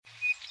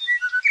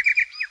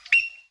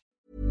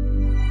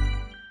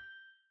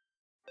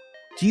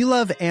Do you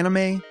love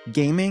anime,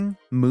 gaming,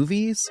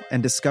 movies,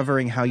 and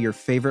discovering how your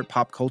favorite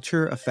pop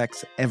culture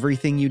affects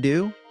everything you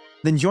do?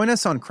 Then join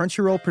us on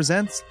Crunchyroll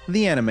Presents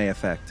The Anime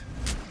Effect.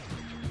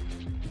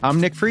 I'm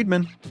Nick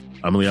Friedman.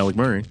 I'm Lee Alec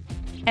Murray.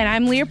 And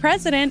I'm Leah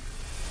President.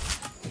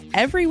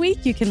 Every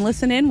week you can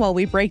listen in while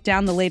we break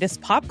down the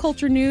latest pop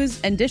culture news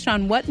and dish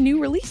on what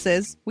new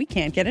releases we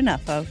can't get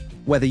enough of.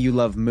 Whether you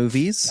love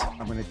movies,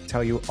 I'm going to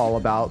tell you all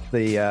about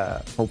the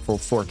hopeful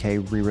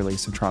 4K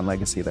re-release of Tron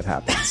Legacy that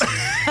happens.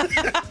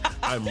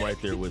 I'm right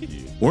there with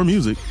you. Or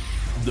music.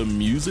 The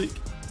music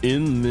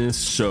in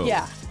this show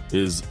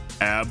is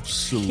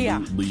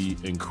absolutely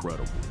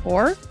incredible.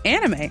 Or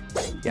anime.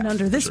 And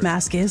under this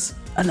mask is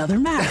another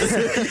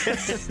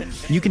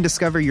mask. you can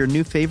discover your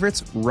new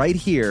favorites right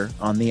here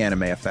on The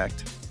Anime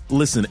Effect.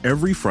 Listen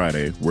every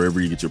Friday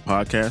wherever you get your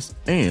podcasts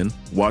and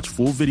watch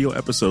full video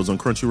episodes on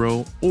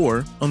Crunchyroll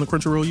or on the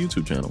Crunchyroll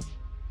YouTube channel.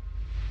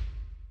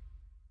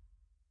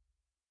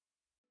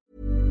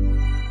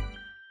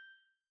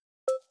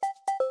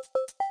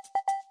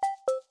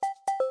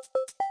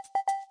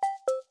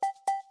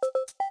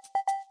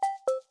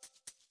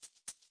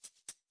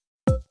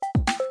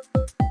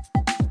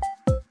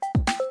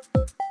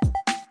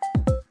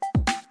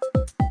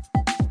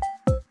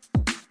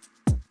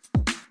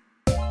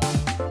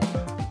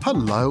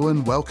 Hello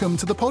and welcome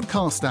to the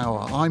Podcast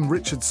Hour. I'm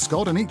Richard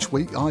Scott and each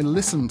week I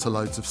listen to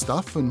loads of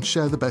stuff and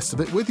share the best of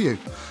it with you.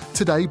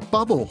 Today,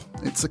 Bubble.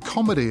 It's a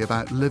comedy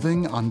about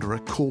living under a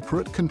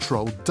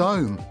corporate-controlled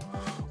dome.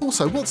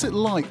 Also, what's it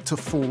like to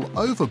fall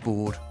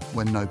overboard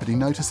when nobody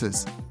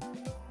notices?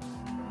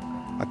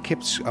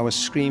 I was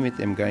screaming at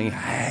them going,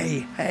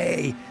 hey,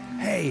 hey,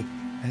 hey,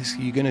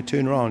 you're going to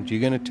turn around,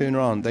 you're going to turn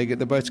around,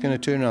 the boat's going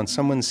to turn around,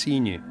 someone's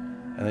seen you.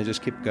 And they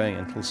just kept going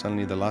until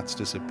suddenly the lights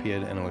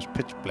disappeared and it was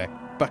pitch black,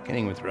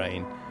 bucketing with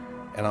rain.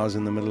 And I was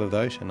in the middle of the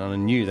ocean and I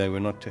knew they were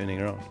not turning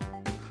around.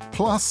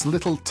 Plus,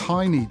 Little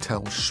Tiny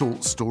tells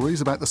short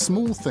stories about the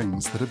small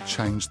things that have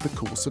changed the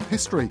course of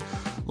history,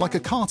 like a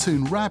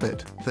cartoon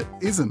rabbit that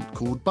isn't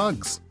called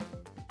Bugs.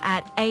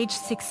 At age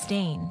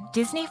 16,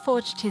 Disney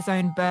forged his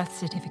own birth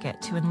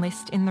certificate to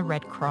enlist in the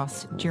Red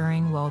Cross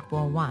during World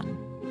War I.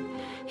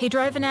 He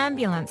drove an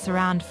ambulance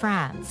around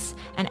France,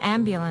 an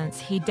ambulance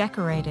he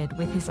decorated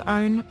with his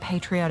own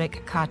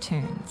patriotic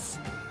cartoons.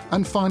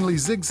 And finally,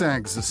 Zig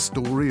Zag's a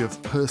story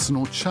of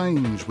personal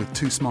change, with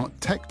two smart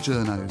tech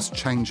journos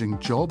changing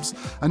jobs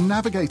and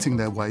navigating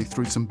their way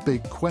through some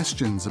big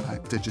questions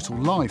about digital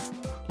life,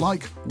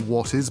 like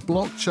what is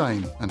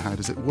blockchain and how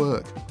does it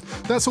work?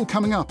 That's all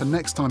coming up, and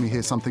next time you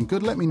hear something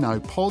good, let me know.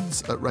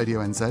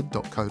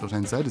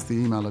 pods@radionz.co.nz is the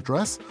email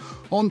address.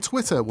 On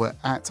Twitter, we're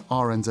at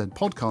RNZ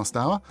Podcast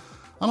Hour.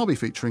 And I'll be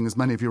featuring as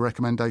many of your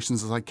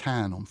recommendations as I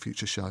can on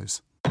future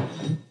shows.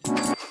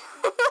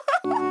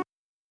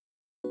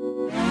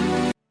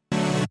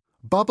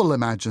 Bubble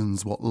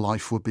imagines what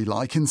life would be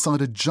like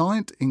inside a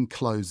giant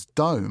enclosed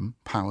dome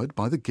powered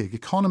by the gig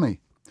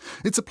economy.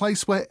 It's a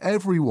place where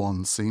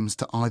everyone seems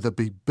to either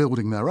be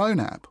building their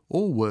own app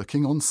or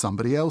working on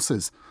somebody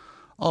else's.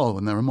 Oh,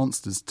 and there are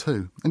monsters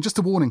too. And just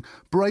a warning,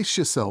 brace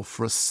yourself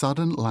for a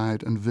sudden,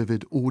 loud and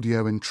vivid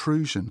audio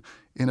intrusion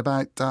in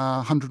about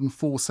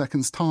 104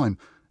 seconds' time,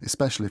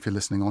 especially if you're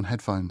listening on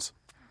headphones.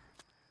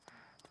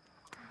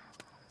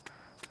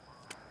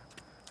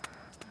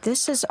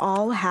 This is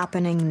all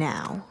happening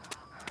now,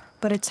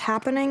 but it's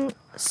happening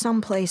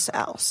someplace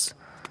else.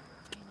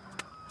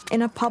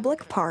 In a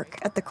public park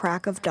at the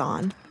crack of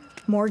dawn,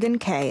 Morgan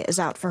Kay is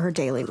out for her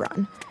daily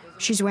run.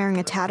 She's wearing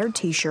a tattered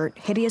t-shirt,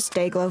 hideous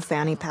Dayglow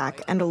fanny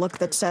pack, and a look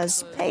that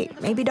says, hey,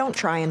 maybe don't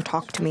try and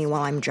talk to me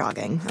while I'm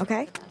jogging,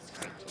 okay?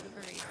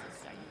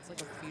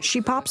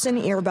 She pops in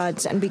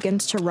earbuds and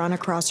begins to run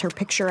across her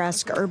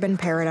picturesque urban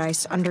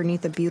paradise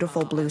underneath a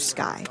beautiful blue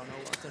sky.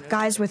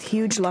 Guys with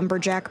huge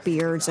lumberjack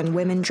beards and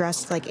women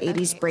dressed like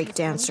 80s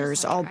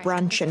breakdancers all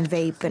brunch and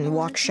vape and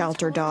walk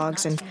shelter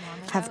dogs and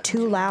have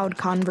too loud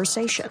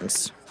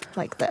conversations.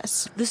 Like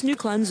this. This new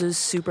cleanse is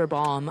super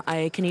bomb.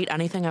 I can eat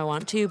anything I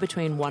want to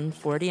between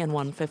 1:40 and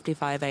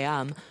 1:55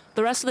 a.m.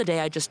 The rest of the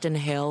day, I just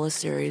inhale a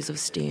series of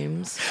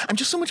steams. I'm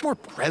just so much more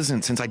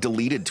present since I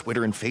deleted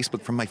Twitter and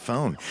Facebook from my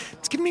phone.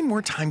 It's given me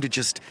more time to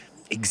just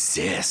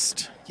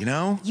exist, you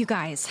know? You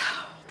guys,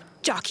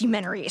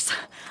 documentaries.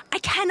 I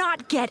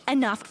cannot get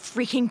enough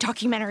freaking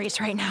documentaries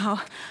right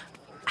now.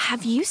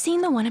 Have you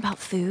seen the one about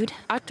food?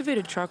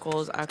 Activated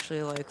charcoal is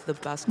actually like the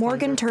best.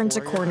 Morgan turns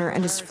a corner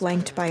and is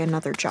flanked by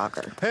another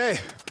jogger. Hey,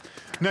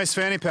 nice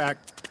fanny pack.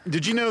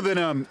 Did you know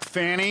that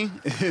fanny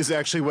is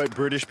actually what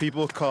British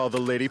people call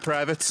the lady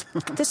privates?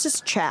 This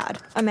is Chad,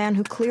 a man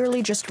who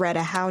clearly just read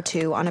a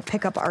how-to on a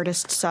pickup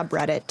artist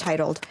subreddit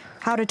titled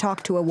How to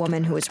Talk to a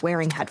Woman Who is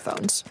Wearing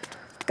Headphones.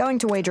 Going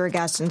to wager a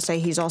guess and say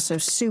he's also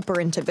super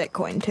into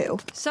Bitcoin, too.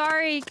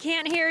 Sorry,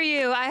 can't hear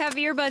you. I have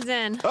earbuds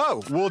in.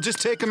 Oh, we'll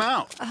just take them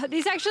out.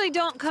 These actually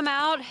don't come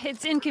out.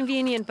 It's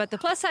inconvenient, but the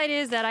plus side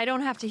is that I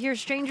don't have to hear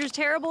strangers'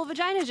 terrible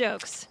vagina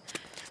jokes.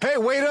 Hey,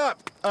 wait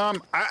up.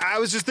 I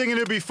was just thinking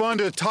it'd be fun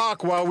to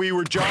talk while we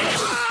were jogging.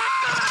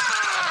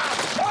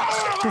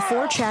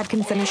 Before Chad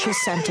can finish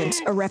his sentence,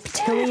 a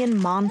reptilian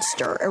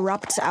monster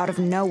erupts out of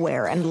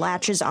nowhere and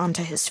latches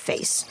onto his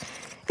face.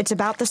 It's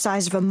about the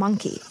size of a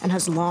monkey and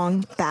has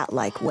long,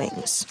 bat-like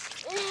wings.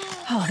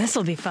 Oh,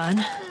 this'll be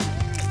fun.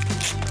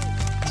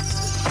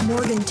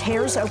 Morgan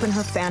tears open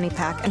her fanny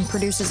pack and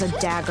produces a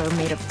dagger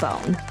made of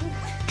bone.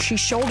 She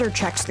shoulder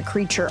checks the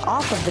creature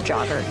off of the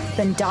jogger,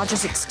 then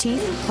dodges its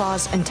teeth,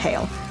 claws, and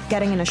tail,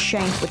 getting in a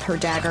shank with her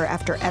dagger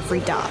after every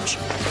dodge.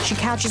 She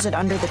catches it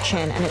under the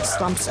chin and it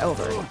slumps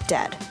over,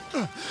 dead.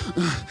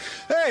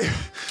 Hey,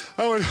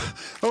 I want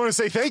to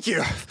say thank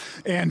you.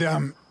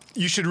 And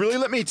you should really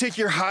let me take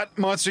your hot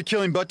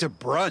monster-killing butt to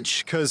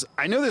brunch, because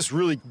I know this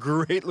really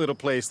great little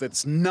place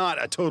that's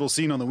not a total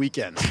scene on the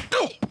weekends.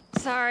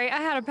 Sorry, I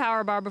had a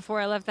power bar before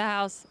I left the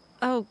house.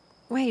 Oh,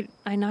 wait,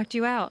 I knocked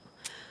you out.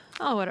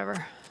 Oh,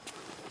 whatever.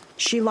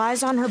 She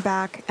lies on her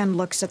back and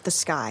looks at the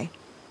sky.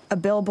 A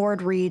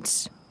billboard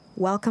reads,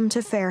 "Welcome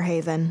to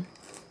Fairhaven."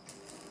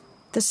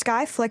 The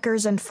sky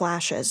flickers and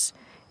flashes.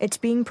 It's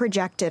being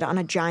projected on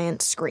a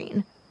giant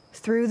screen.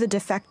 Through the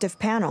defective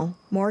panel,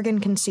 Morgan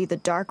can see the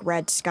dark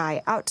red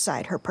sky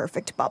outside her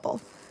perfect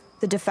bubble.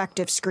 The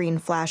defective screen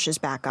flashes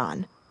back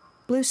on.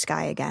 Blue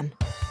sky again.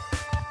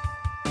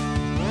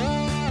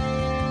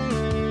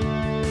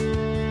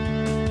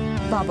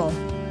 Bubble.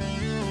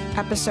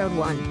 Episode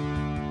 1.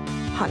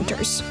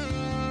 Hunters.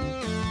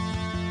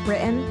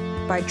 Written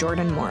by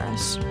Jordan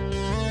Morris.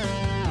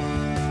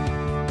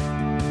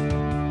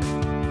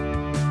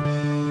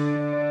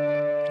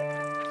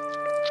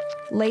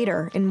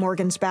 Later, in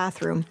Morgan's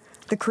bathroom,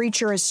 the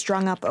creature is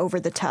strung up over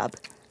the tub.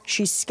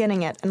 She's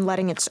skinning it and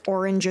letting its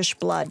orangish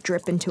blood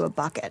drip into a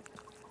bucket.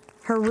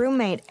 Her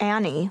roommate,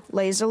 Annie,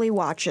 lazily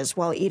watches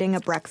while eating a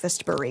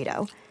breakfast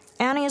burrito.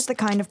 Annie is the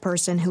kind of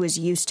person who is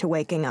used to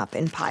waking up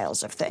in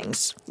piles of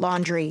things.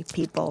 Laundry,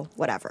 people,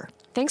 whatever.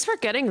 Thanks for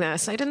getting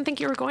this. I didn't think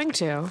you were going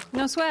to.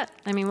 No sweat.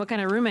 I mean, what kind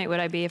of roommate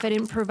would I be if I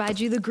didn't provide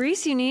you the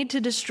grease you need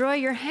to destroy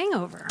your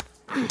hangover?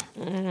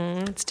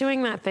 It's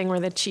doing that thing where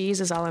the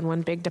cheese is all in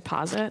one big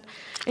deposit.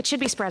 It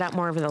should be spread out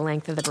more over the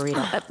length of the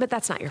burrito, but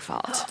that's not your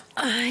fault.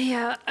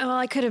 Yeah, well,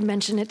 I could have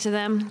mentioned it to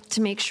them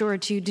to make sure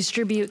to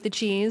distribute the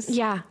cheese.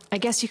 Yeah, I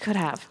guess you could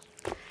have.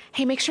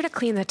 Hey, make sure to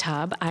clean the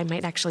tub. I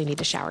might actually need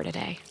to shower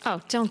today.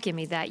 Oh, don't give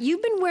me that.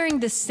 You've been wearing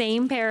the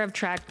same pair of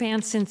track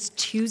pants since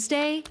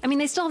Tuesday? I mean,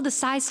 they still have the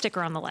size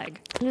sticker on the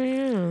leg.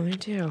 Yeah, they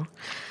do.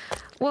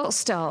 Well,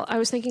 still, I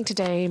was thinking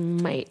today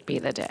might be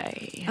the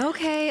day.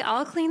 Okay,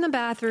 I'll clean the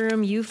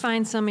bathroom. You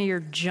find some of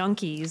your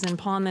junkies and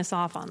pawn this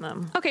off on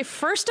them. Okay,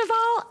 first of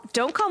all,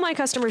 don't call my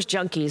customers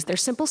junkies. They're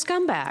simple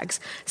scumbags.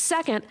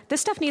 Second, this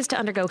stuff needs to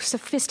undergo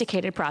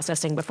sophisticated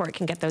processing before it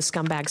can get those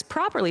scumbags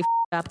properly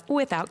up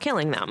without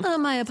killing them.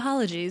 My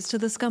apologies to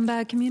the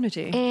scumbag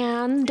community.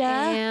 And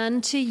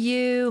to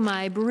you,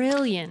 my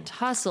brilliant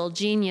hustle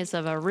genius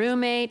of a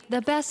roommate,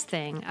 the best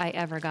thing I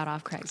ever got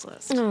off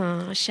Craigslist.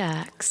 Oh,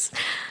 shucks.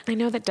 I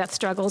know that death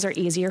struggles are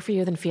easier for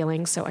you than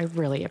feelings, so I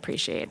really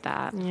appreciate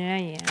that.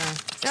 Yeah.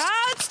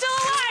 Oh, it's still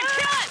alive!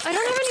 Kill it! I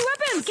don't have any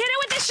weapons! Get it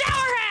with the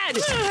shower head!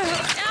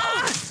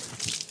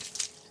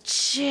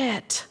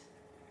 Shit.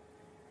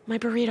 My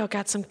burrito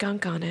got some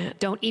gunk on it.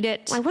 Don't eat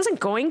it. I wasn't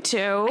going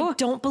to. I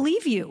don't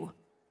believe you.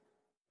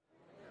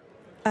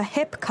 A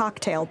hip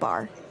cocktail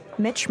bar.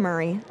 Mitch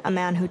Murray, a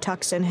man who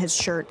tucks in his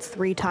shirt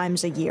 3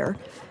 times a year,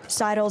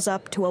 sidles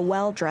up to a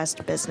well-dressed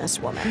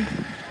businesswoman.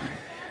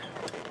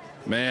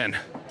 Man,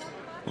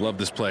 love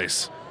this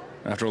place.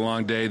 After a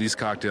long day, these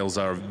cocktails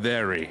are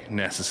very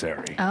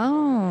necessary.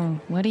 Oh,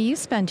 what do you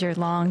spend your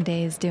long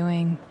days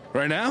doing?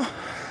 Right now?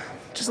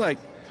 Just like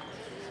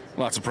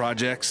lots of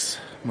projects,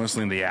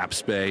 mostly in the app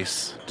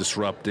space,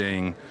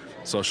 disrupting,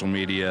 social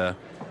media.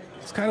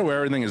 It's kind of where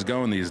everything is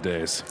going these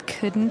days.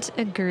 Couldn't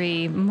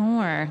agree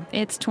more.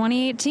 It's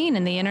 2018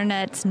 and the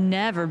internet's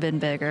never been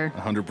bigger.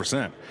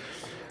 100%.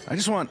 I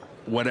just want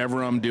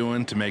whatever I'm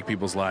doing to make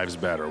people's lives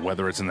better,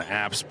 whether it's in the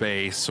app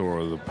space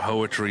or the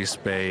poetry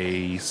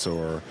space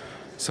or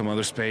some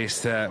other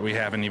space that we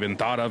haven't even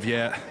thought of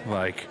yet,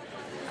 like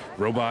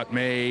robot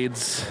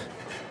maids.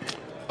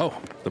 Oh,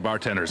 the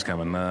bartender's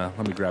coming.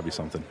 Let me grab you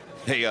something.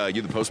 Hey,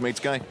 you the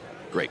Postmates guy?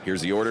 Great,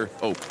 here's the order.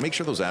 Oh, make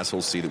sure those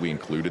assholes see that we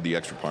included the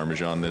extra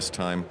Parmesan this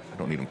time. I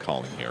don't need them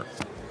calling here.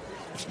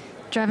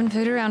 Driving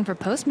food around for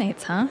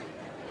Postmates, huh?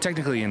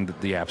 Technically in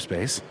the app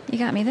space. You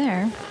got me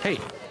there. Hey,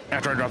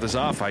 after I drop this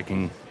off, I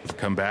can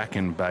come back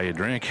and buy you a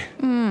drink.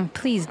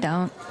 Please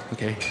don't.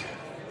 Okay.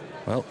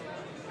 Well,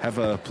 have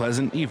a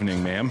pleasant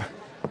evening, ma'am.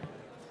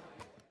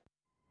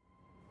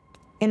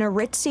 In a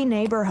ritzy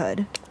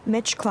neighborhood,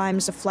 Mitch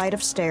climbs a flight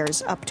of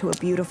stairs up to a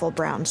beautiful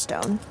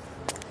brownstone.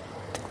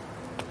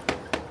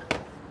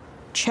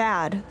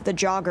 Chad, the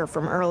jogger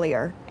from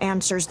earlier,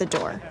 answers the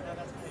door.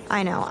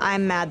 I know,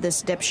 I'm mad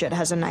this dipshit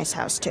has a nice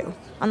house too.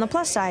 On the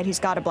plus side, he's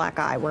got a black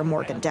eye where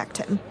Morgan decked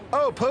him.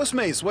 Oh,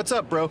 Postmates, what's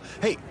up, bro?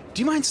 Hey,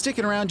 do you mind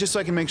sticking around just so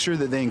I can make sure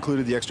that they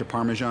included the extra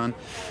Parmesan?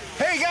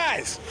 Hey,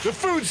 guys, the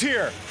food's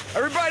here.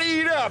 Everybody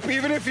eat up,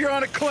 even if you're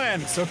on a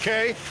cleanse,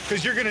 okay?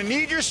 Because you're gonna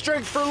need your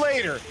strength for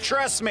later,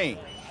 trust me.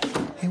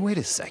 Hey, wait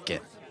a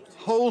second.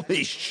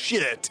 Holy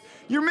shit.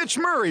 You're Mitch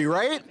Murray,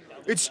 right?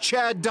 It's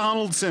Chad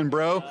Donaldson,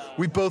 bro.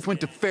 We both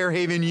went to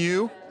Fairhaven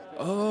U.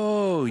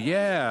 Oh,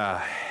 yeah.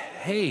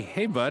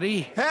 Hey,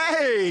 buddy.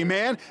 Hey,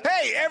 man.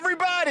 Hey,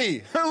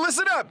 everybody.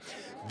 Listen up.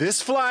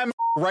 This fly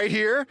right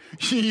here,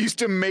 he used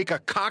to make a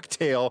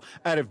cocktail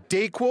out of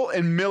Dayquil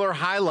and Miller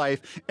High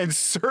Life and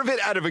serve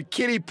it out of a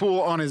kiddie pool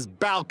on his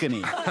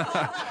balcony.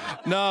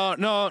 No,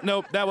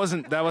 that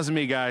wasn't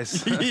me,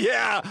 guys.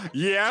 Yeah,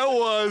 it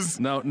was.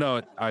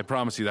 No, I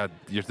promise you that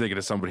you're thinking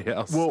of somebody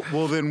else.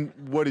 Well, then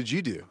what did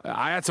you do?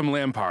 I had some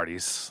LAN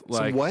parties.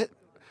 Some what?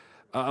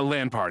 A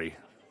LAN party,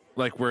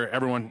 like where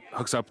everyone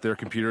hooks up their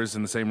computers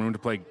in the same room to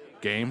play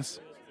games.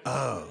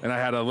 Oh. And I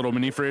had a little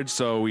mini fridge,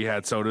 so we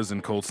had sodas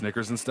and cold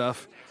Snickers and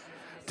stuff.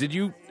 Did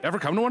you ever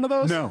come to one of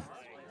those? No,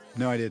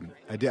 I didn't.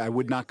 I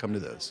would not come to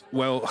those.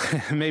 Well,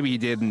 maybe you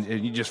did and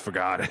you just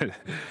forgot it.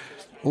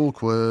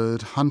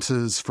 Awkward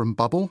Hunters from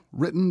Bubble,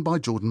 written by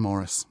Jordan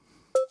Morris.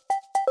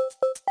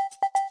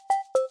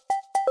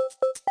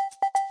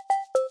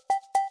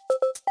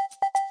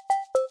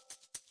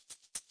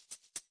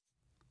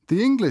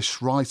 The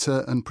English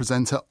writer and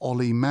presenter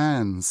Ollie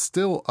Mann,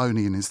 still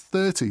only in his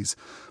 30s,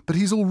 but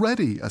he's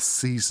already a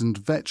seasoned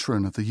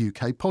veteran of the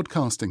UK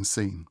podcasting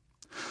scene.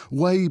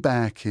 Way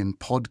back in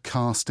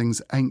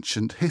podcasting's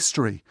ancient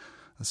history,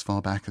 as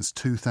far back as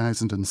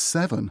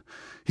 2007,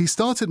 he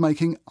started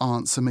making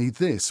Answer Me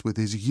This with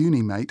his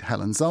uni mate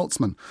Helen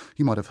Zaltzman.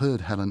 You might have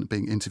heard Helen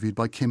being interviewed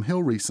by Kim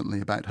Hill recently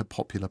about her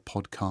popular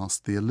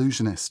podcast, The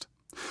Illusionist.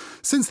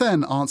 Since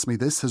then, Answer Me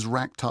This has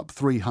racked up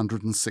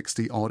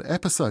 360-odd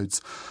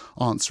episodes,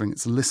 answering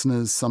its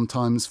listeners'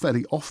 sometimes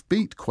fairly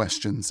offbeat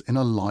questions in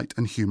a light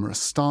and humorous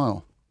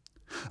style.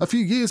 A few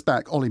years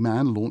back, Ollie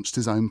Mann launched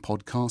his own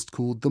podcast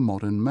called The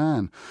Modern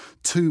Mann.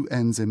 2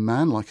 N's in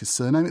Man, like his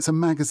surname. It's a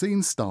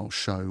magazine-style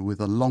show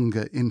with a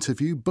longer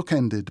interview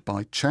bookended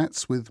by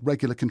chats with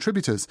regular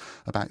contributors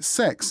about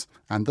sex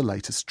and the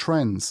latest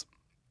trends.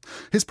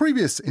 His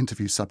previous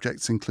interview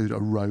subjects include a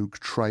rogue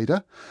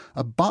trader,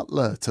 a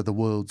butler to the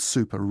world's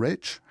super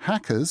rich,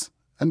 hackers,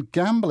 and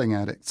gambling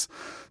addicts.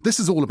 This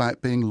is all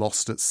about being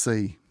lost at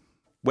sea.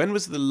 When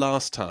was the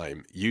last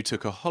time you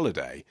took a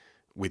holiday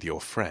with your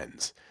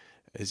friends?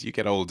 As you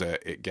get older,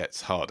 it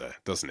gets harder,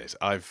 doesn't it?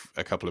 I've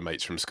a couple of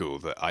mates from school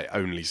that I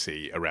only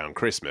see around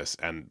Christmas,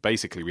 and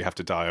basically we have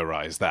to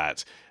diarise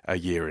that a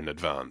year in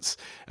advance.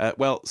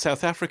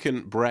 South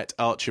African Brett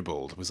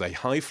Archibald was a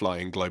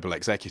high-flying global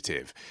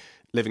executive.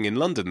 Living in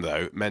London,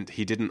 though, meant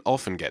he didn't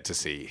often get to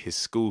see his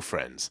school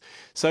friends.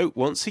 So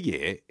once a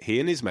year, he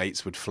and his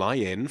mates would fly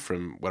in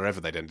from wherever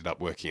they'd ended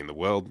up working in the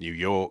world, New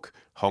York,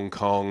 Hong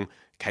Kong,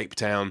 Cape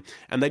Town,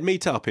 and they'd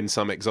meet up in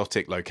some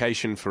exotic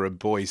location for a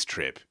boys'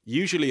 trip,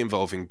 usually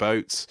involving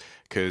boats,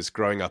 because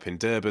growing up in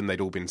Durban,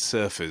 they'd all been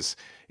surfers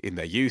in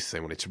their youth.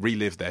 They wanted to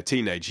relive their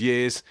teenage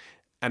years.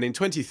 And in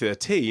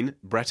 2013,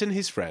 Brett and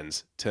his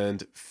friends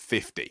turned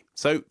 50.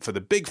 So for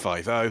the big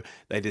 5-0,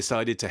 they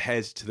decided to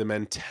head to the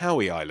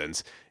Mentawai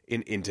Islands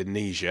in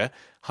Indonesia,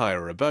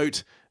 hire a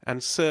boat,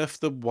 and surf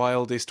the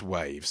wildest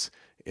waves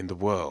in the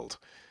world.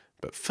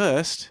 But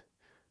first,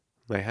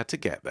 they had to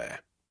get there.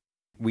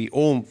 We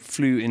all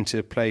flew into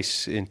a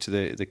place, into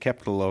the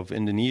capital of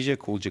Indonesia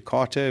called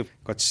Jakarta,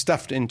 got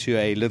stuffed into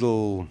a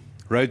little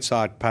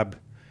roadside pub,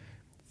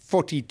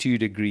 42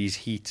 degrees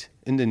heat,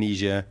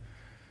 Indonesia.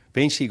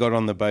 Eventually got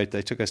on the boat.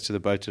 They took us to the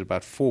boat at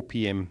about 4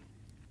 p.m.,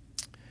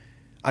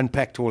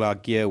 unpacked all our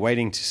gear,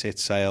 waiting to set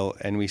sail,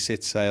 and we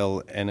set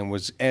sail, and it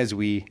was as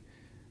we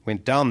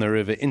went down the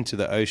river into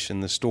the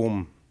ocean, the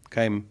storm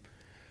came.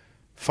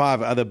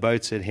 5 other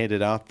boats had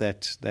headed out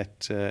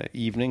that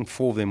evening.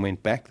 4 of them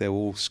went back. They were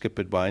all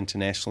skippered by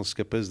international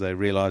skippers. They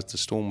realized the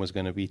storm was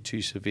going to be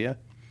too severe,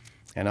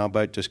 and our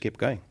boat just kept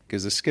going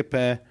because the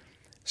skipper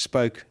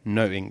spoke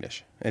no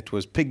English. It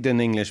was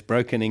pigged-in English,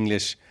 broken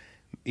English.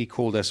 He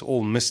called us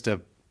all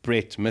Mr.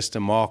 Brett,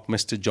 Mr. Mark,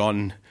 Mr.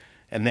 John,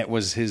 and that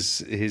was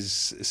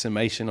his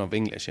summation of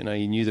English. You know,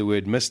 he knew the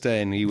word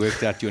Mr. and he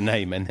worked out your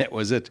name, and that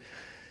was it.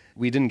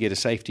 We didn't get a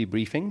safety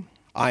briefing.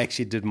 I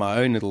actually did my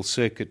own little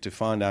circuit to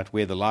find out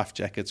where the life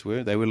jackets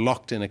were. They were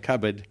locked in a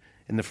cupboard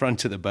in the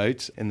front of the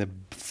boat, in the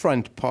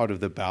front part of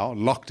the bow,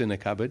 locked in a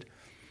cupboard.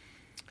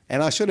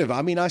 And I should have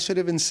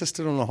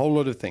insisted on a whole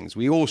lot of things.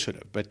 We all should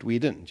have, but we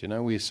didn't. You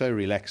know, we were so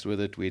relaxed with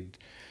it.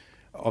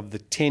 Of the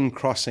 10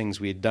 crossings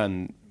we had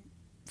done,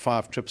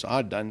 5 trips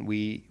I'd done,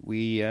 we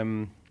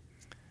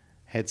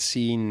had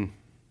seen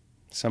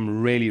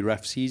some really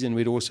rough seas, and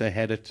we'd also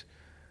had it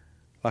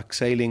like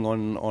sailing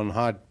on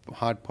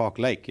Hyde Park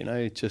Lake. You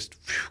know, just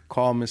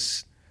calm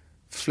as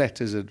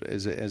flat as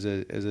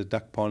a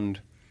duck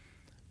pond.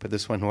 But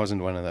this one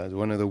wasn't one of those.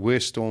 One of the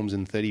worst storms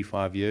in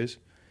 35 years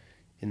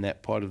in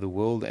that part of the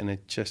world, and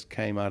it just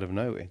came out of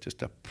nowhere.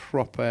 Just a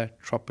proper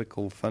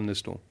tropical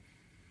thunderstorm.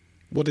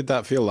 What did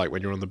that feel like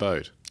when you were on the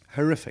boat?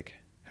 Horrific.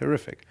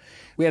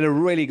 We had a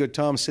really good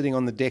time sitting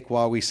on the deck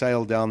while we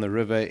sailed down the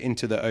river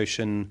into the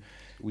ocean.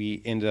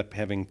 We ended up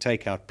having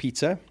takeout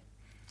pizza.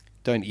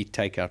 Don't eat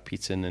takeout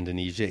pizza in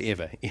Indonesia,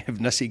 ever. You have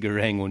nasi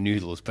goreng or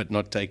noodles, but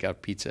not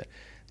takeout pizza.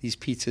 These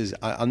pizzas,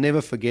 I'll never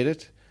forget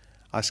it.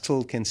 I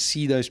still can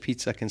see those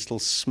pizzas. I can still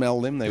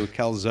smell them. They were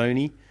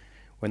calzone.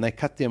 When they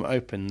cut them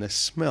open, the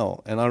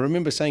smell. And I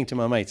remember saying to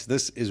my mates,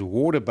 this is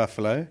water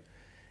buffalo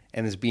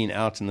and it's been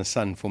out in the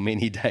sun for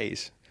many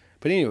days.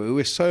 But anyway, we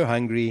were so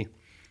hungry.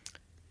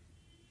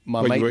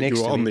 My mate next to me...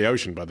 You were on the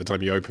ocean by the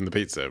time you opened the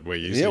pizza, where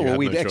you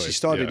we'd actually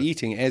started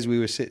eating as we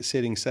were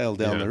setting sail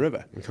down the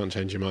river. You can't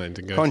change your mind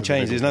and go. Can't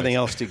change. There's nothing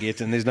else to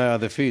get, and there's no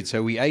other food,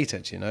 so we ate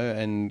it,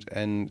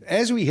 And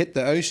as we hit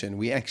the ocean,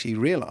 we actually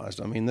realised.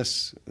 I mean, the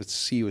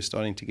sea was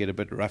starting to get a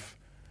bit rough,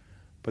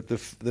 but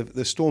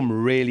the storm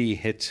really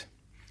hit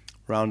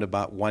round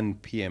about 1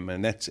 p.m.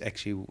 and that's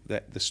actually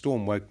the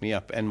storm woke me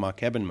up and my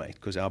cabin mate,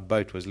 because our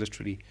boat was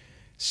literally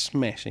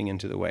smashing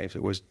into the waves.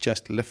 It was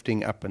just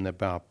lifting up in the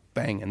bow.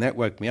 Bang, and that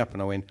woke me up,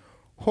 and I went,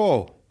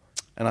 whoa.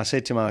 And I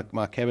said to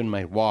my cabin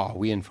mate, wow,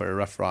 we're in for a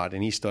rough ride.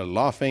 And he started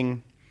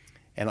laughing,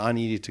 and I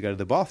needed to go to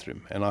the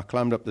bathroom. And I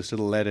climbed up this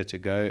little ladder to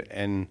go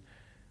and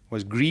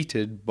was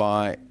greeted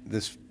by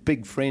this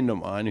big friend of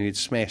mine who had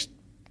smashed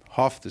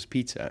half this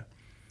pizza,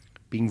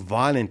 being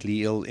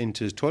violently ill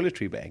into his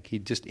toiletry bag.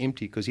 He'd just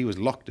emptied because he was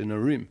locked in a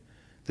room.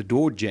 The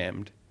door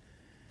jammed.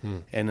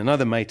 And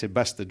another mate had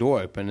busted the door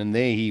open, and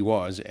there he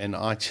was, and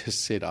I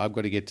just said, I've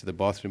got to get to the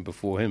bathroom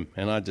before him,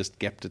 and I just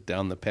gapped it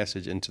down the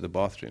passage into the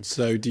bathroom.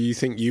 So do you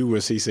think you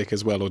were seasick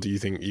as well, or do you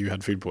think you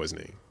had food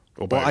poisoning,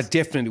 or both?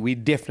 Well, we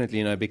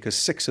definitely know, because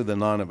 6 of the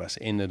 9 of us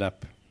ended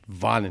up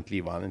violently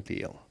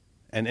ill.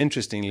 And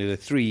interestingly, the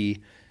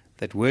 3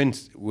 that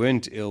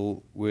weren't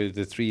ill were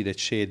the 3 that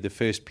shared the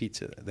first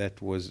pizza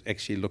that was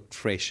actually looked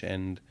fresh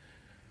and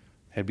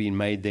had been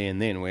made there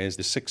and then, whereas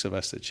the 6 of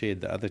us that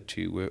shared the other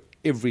 2 were,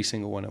 every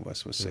single one of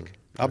us was sick.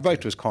 Our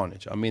boat was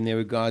carnage. I mean, there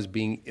were guys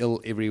being ill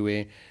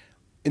everywhere,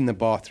 in the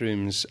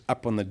bathrooms,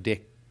 up on the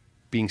deck,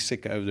 being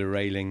sick over the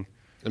railing.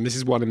 And this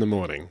is 1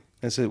 a.m.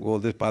 And so,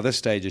 by this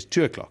stage, it's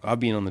 2 o'clock.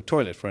 I've been on the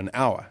toilet for an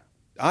hour.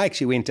 I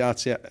actually went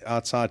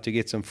outside to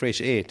get some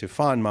fresh air, to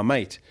find my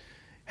mate.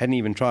 Hadn't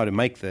even tried to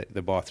make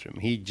the bathroom.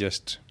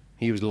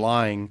 He was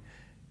lying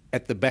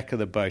at the back of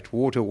the boat,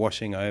 water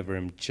washing over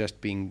him,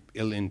 just being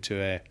ill into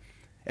a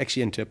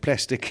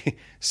plastic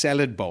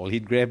salad bowl.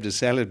 He'd grabbed a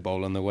salad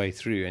bowl on the way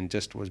through and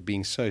just was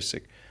being so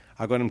sick.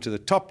 I got him to the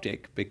top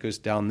deck, because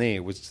down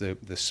there was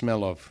the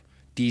smell of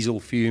diesel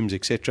fumes,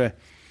 etc.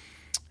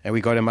 And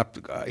we got him up.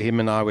 Him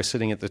and I were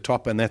sitting at the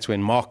top, and that's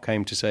when Mark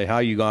came to say, how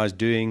are you guys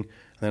doing?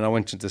 And then I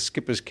went to the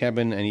skipper's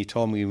cabin, and he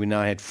told me we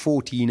now had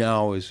 14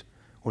 hours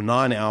or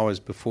 9 hours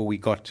before we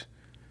got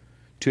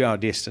to our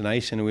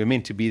destination. And we were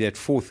meant to be there at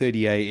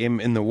 4:30 a.m.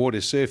 in the water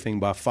surfing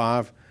by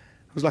 5.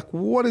 I was like,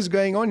 what is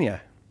going on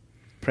here?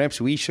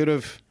 Perhaps we should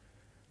have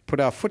put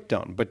our foot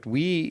down. But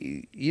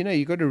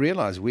you got to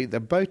realize, the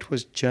boat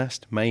was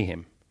just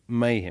mayhem.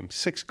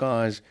 6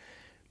 guys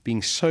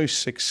being so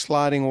sick,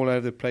 sliding all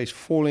over the place,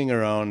 falling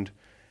around,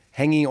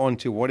 hanging on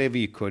to whatever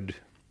you could.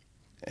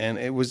 And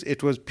it was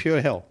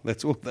pure hell.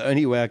 That's the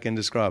only way I can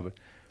describe it.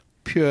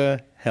 Pure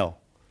hell.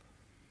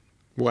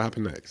 What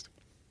happened next?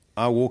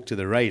 I walked to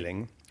the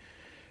railing,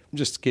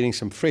 just getting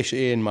some fresh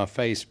air in my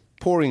face,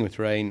 pouring with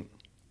rain.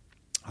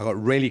 I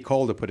got really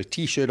cold. I put a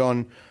T-shirt on.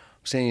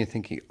 I'm sitting here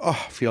thinking, I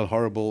feel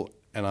horrible,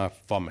 and I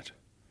vomit.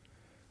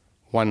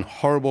 1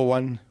 horrible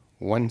one,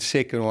 1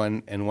 second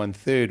one, and 1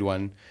 third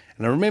one.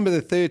 And I remember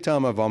the 3rd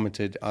time I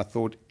vomited, I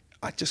thought,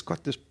 I just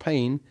got this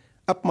pain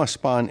up my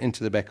spine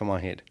into the back of my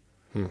head.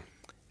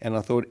 And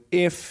I thought,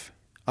 if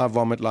I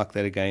vomit like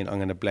that again, I'm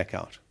going to black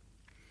out.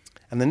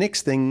 And the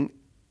next thing,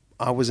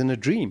 I was in a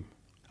dream.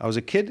 I was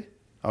a kid.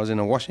 I was in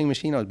a washing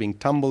machine. I was being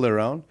tumbled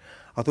around.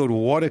 I thought,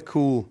 what a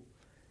cool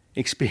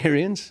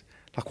experience.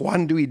 Like,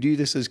 why do we do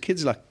this as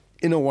kids? Like,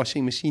 in a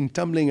washing machine,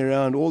 tumbling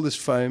around, all this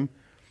foam.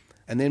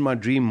 And then my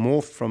dream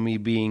morphed from me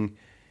being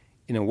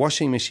in a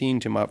washing machine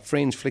to my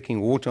friends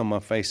flicking water on my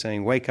face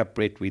saying, wake up,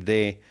 Brett, we're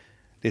there,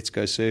 let's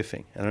go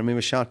surfing. And I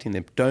remember shouting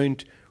them,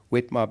 don't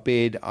wet my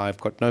bed, I've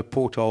got no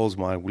portholes,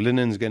 my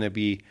linen's going to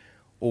be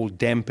all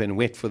damp and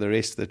wet for the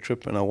rest of the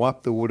trip. And I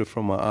wiped the water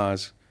from my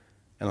eyes,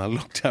 and I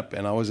looked up,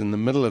 and I was in the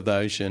middle of the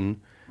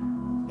ocean,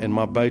 and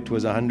my boat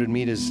was 100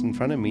 meters in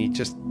front of me.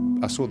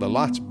 I saw the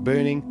lights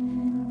burning.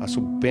 I saw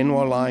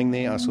Benoit lying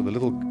there. I saw the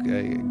little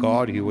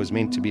guard who was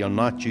meant to be on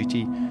night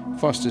duty,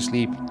 fast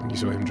asleep. And you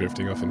saw him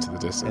drifting off into the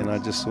distance. And I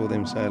just saw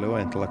them sail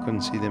away until I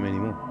couldn't see them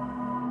anymore.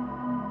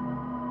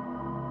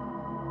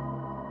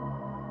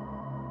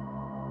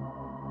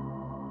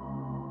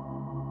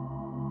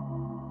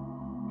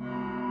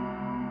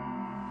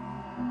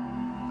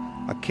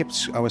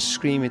 I was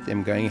screaming at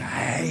them, going,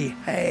 hey,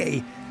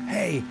 hey,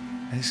 hey,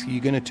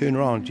 you're going to turn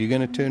around, you're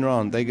going to turn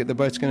around. The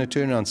boat's going to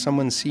turn around,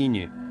 someone's seen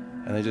you.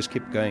 And they just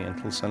kept going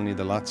until suddenly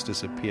the lights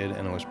disappeared,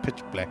 and it was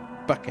pitch black,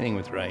 bucketing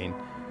with rain.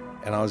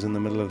 And I was in the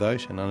middle of the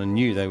ocean, and I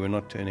knew they were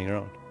not turning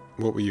around.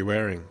 What were you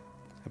wearing?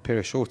 A pair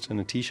of shorts and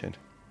a T-shirt.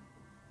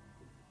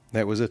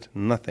 That was it.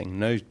 Nothing.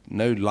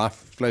 No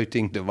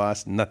life-floating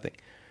device, nothing.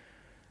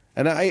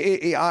 And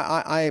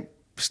I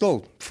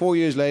still, 4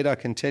 years later, I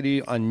can tell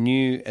you, I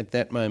knew at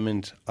that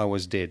moment I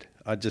was dead.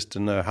 I just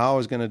didn't know how I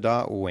was going to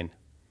die or when.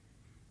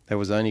 That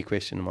was the only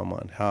question in my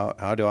mind.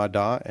 How do I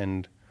die?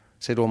 And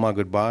said all my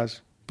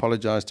goodbyes,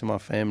 apologized to my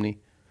family.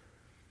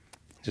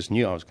 Just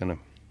knew I was going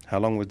to, how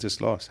long would this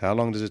last? How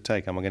long does it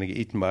take? Am I going to get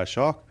eaten by a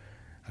shark?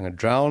 I'm going to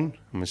drown.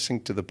 I'm going to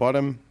sink to the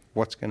bottom.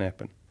 What's going to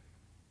happen?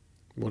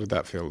 What did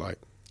that feel like?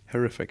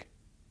 Horrific.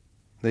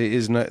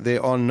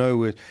 There are no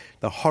words.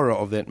 The horror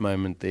of that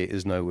moment, there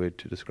is no word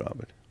to describe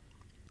it.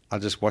 I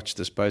just watched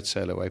this boat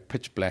sail away,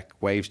 pitch black,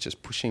 waves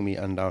just pushing me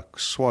under. I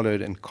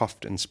swallowed and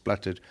coughed and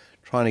spluttered,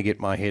 trying to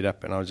get my head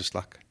up, and I was just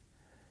like,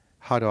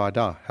 how do I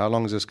die? How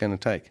long is this going to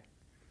take?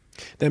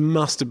 There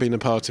must have been a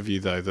part of you,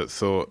 though, that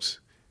thought,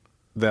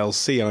 they'll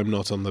see I'm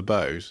not on the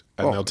boat,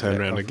 and they'll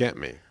turn around and get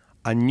me.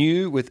 I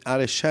knew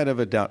without a shadow of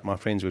a doubt my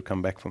friends would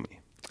come back for me.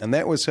 And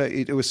that was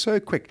it was so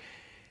quick.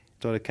 I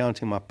started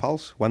counting my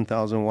pulse,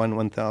 1001,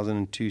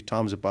 1002,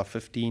 times it by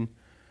 15.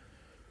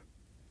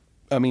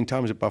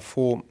 Times it by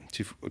 4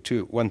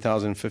 to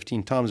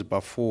 1015, times it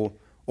by 4.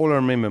 All I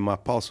remember, my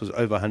pulse was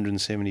over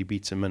 170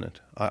 beats a minute.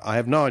 I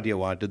have no idea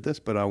why I did this,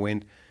 but I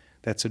went,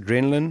 that's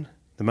adrenaline.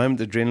 The moment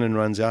the adrenaline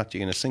runs out, you're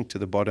going to sink to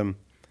the bottom.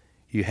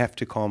 You have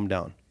to calm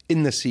down.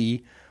 In the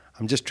sea,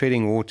 I'm just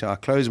treading water. I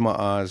close my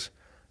eyes,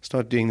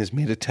 start doing this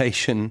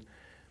meditation,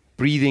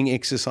 breathing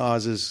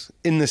exercises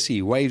in the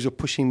sea. Waves are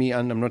pushing me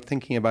under. I'm not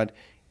thinking about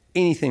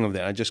anything of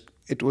that.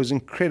 It was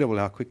incredible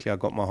how quickly I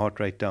got my heart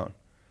rate down.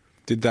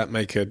 Did that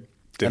make a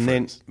difference? And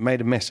then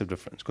made a massive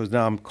difference, because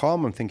now I'm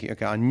calm. I'm thinking,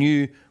 okay, I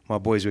knew my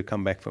boys would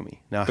come back for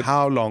me. Now,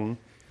 how long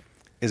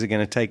is it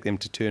going to take them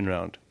to turn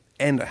around?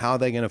 And how are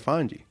they going to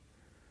find you?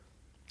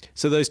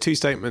 So those two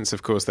statements,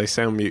 of course, they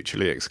sound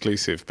mutually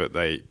exclusive, but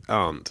they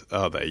aren't,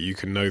 are they? You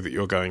can know that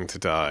you're going to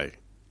die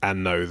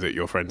and know that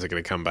your friends are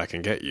going to come back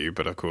and get you,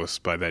 but of course,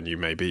 by then you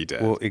may be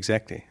dead. Well,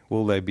 exactly.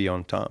 Will they be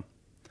on time?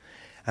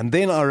 And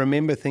then I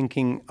remember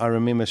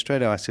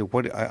straight away, I said,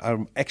 I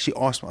actually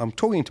asked, I'm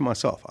talking to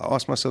myself. I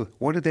asked myself,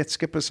 what did that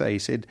skipper say? He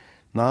said,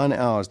 9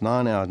 hours,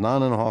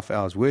 9.5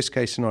 hours, worst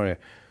case scenario.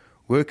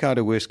 Work out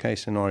a worst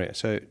case scenario.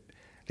 So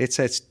let's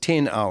say it's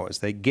 10 hours.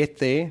 They get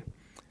there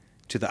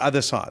to the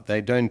other side.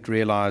 They don't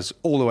realize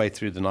all the way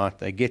through the night.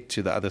 They get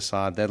to the other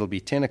side. That'll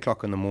be 10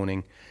 o'clock in the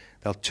morning.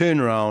 They'll turn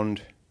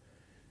around.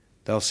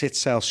 They'll set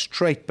sail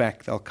straight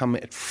back. They'll come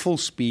at full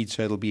speed,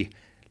 so it'll be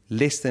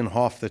less than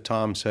half the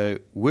time. So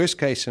worst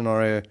case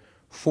scenario,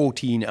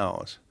 14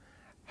 hours.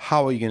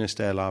 How are you going to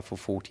stay alive for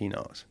 14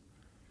 hours?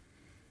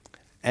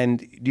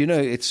 And,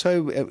 it's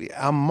so,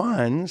 our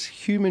minds,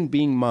 human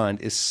being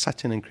mind is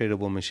such an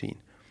incredible machine.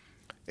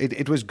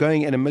 It was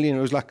going at 1 million,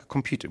 it was like a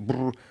computer.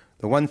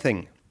 The one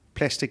thing,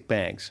 plastic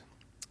bags.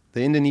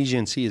 The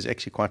Indonesian Sea is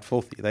actually quite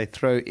filthy. They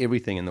throw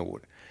everything in the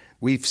water.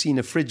 We've seen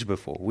a fridge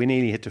before. We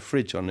nearly hit a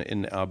fridge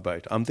in our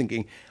boat. I'm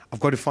thinking,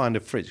 I've got to find a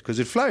fridge because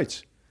it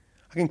floats.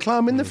 I can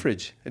climb in the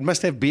fridge. It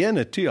must have beer in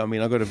it too.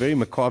 I've got a very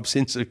macabre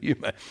sense of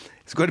humor.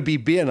 It's got to be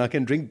beer, and I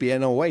can drink beer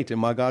and I'll wait,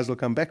 and my guys will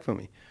come back for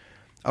me.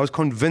 I was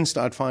convinced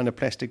I'd find a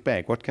plastic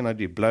bag. What can I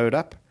do? Blow it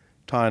up,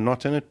 tie a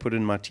knot in it, put it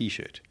in my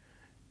T-shirt.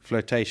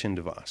 Flotation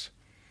device.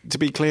 To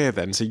be clear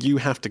then, so you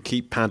have to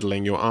keep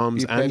paddling your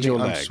arms and your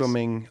legs. I'm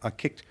swimming.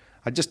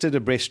 I just did a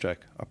breaststroke.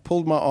 I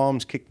pulled my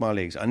arms, kicked my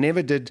legs. I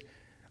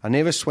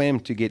never swam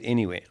to get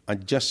anywhere. I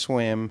just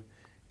swam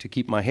to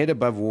keep my head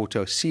above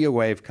water, see a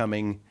wave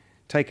coming,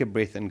 take a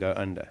breath and go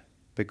under.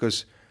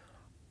 Because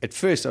at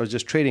first I was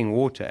just treading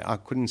water. I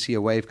couldn't see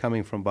a wave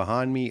coming from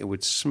behind me. It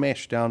would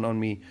smash down on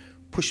me,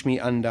 push me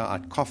under.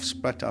 I'd cough,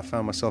 splutter. I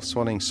found myself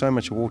swallowing so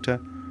much water.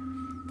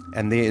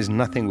 And there is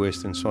nothing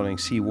worse than swallowing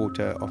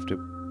seawater after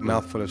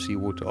mouthful of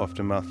seawater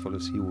after mouthful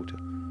of seawater.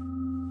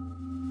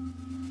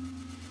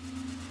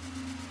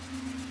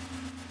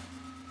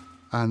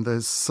 And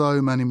there's so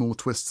many more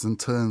twists and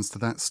turns to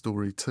that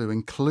story too,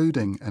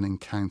 including an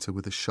encounter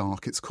with a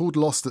shark. It's called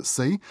Lost at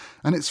Sea,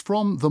 and it's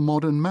from The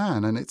Modern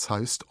Man, and its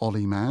host,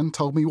 Ollie Mann,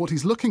 told me what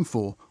he's looking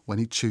for when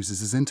he chooses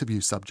his interview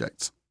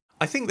subjects.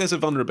 I think there's a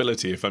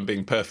vulnerability, if I'm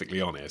being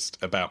perfectly honest,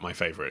 about my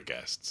favourite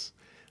guests.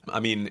 I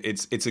mean,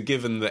 it's a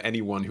given that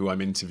anyone who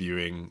I'm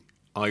interviewing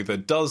either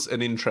does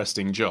an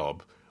interesting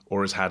job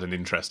or has had an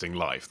interesting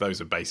life.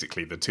 Those are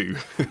basically the two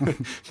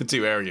the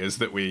two areas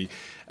that we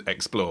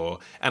explore.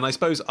 And I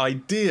suppose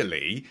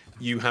ideally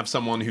you have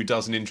someone who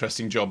does an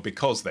interesting job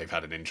because they've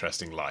had an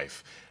interesting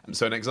life.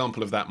 So an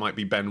example of that might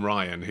be Ben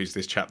Ryan, who's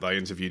this chap that I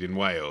interviewed in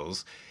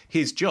Wales.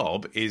 His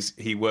job is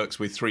he works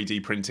with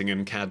 3D printing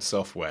and CAD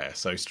software.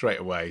 So straight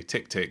away,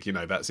 tick, tick,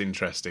 that's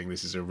interesting.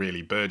 This is a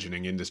really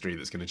burgeoning industry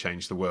that's going to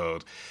change the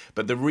world.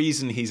 But the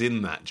reason he's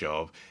in that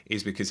job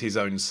is because his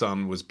own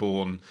son was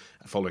born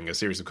following a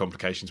series of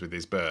complications with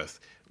his birth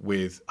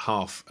with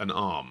half an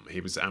arm.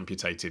 He was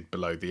amputated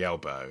below the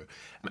elbow.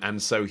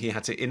 And so he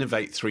had to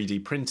innovate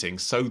 3D printing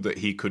so that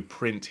he could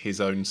print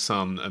his own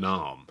son an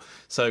arm.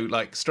 So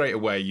straight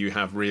away you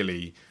have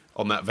really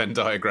on that Venn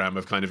diagram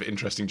of kind of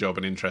interesting job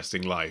and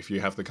interesting life.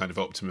 You have the kind of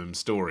optimum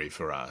story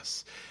for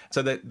us.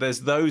 So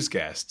there's those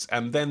guests.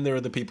 And then there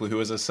are the people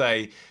who, as I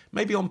say,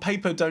 maybe on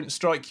paper don't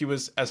strike you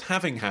as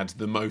having had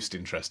the most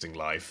interesting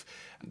life.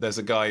 There's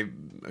a guy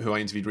who I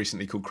interviewed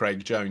recently called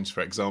Craig Jones,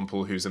 for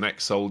example, who's an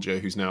ex-soldier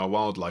who's now a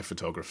wildlife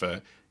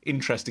photographer.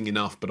 Interesting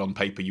enough, but on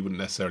paper you wouldn't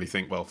necessarily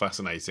think, well,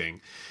 fascinating.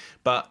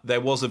 But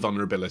there was a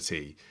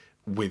vulnerability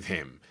with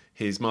him.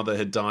 His mother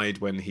had died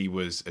when he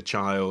was a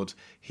child.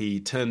 He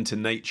turned to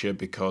nature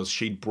because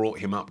she'd brought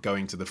him up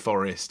going to the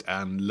forest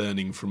and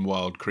learning from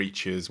wild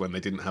creatures when they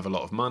didn't have a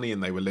lot of money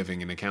and they were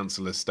living in a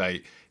council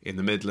estate in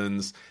the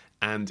Midlands.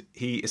 And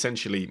he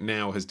essentially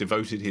now has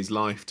devoted his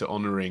life to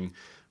honouring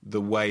the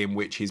way in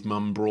which his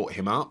mum brought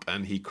him up,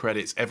 and he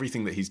credits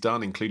everything that he's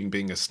done, including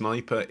being a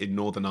sniper in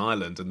Northern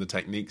Ireland and the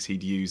techniques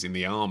he'd use in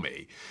the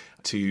army,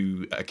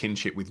 to a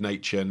kinship with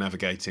nature,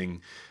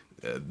 navigating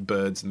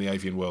birds and the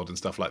avian world and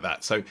stuff like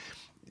that. So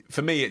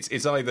for me,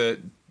 it's either,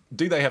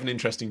 do they have an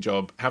interesting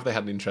job? Have they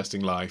had an interesting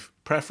life?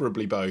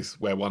 Preferably both,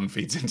 where one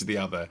feeds into the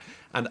other.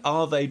 And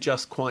are they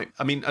just quite...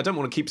 I mean, I don't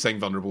want to keep saying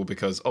vulnerable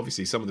because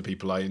obviously some of the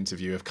people I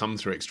interview have come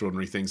through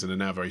extraordinary things and are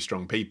now very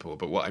strong people.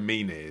 But what I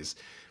mean is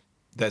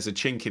there's a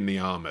chink in the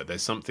armour.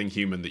 There's something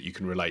human that you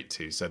can relate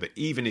to, so that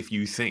even if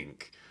you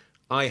think,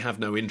 I have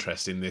no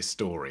interest in this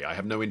story, I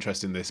have no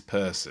interest in this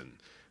person,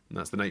 and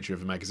that's the nature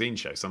of a magazine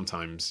show.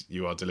 Sometimes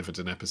you are delivered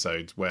an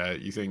episode where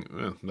you think,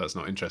 well, that's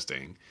not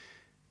interesting.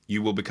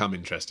 You will become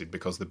interested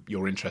because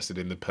you're interested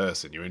in the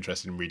person. You're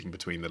interested in reading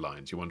between the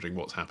lines. You're wondering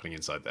what's happening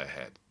inside their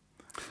head.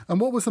 And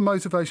what was the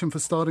motivation for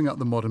starting up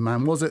the Modern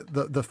Mann? Was it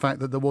the fact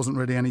that there wasn't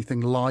really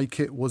anything like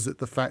it? Was it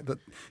the fact that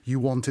you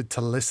wanted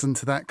to listen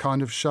to that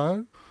kind of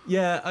show?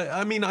 Yeah,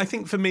 I mean, I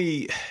think for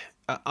me,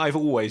 I've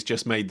always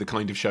just made the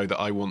kind of show that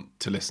I want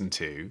to listen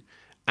to.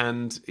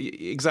 And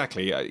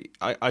exactly,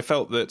 I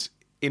felt that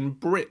in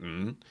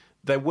Britain,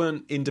 there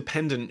weren't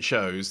independent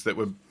shows that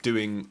were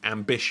doing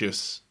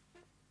ambitious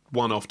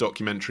one-off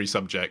documentary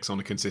subjects on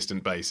a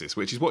consistent basis,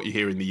 which is what you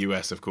hear in the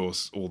US, of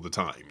course, all the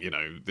time, you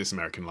know, This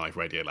American Life,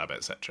 Radiolab,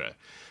 etc.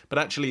 But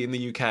actually in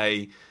the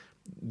UK,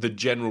 the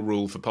general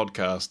rule for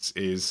podcasts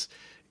is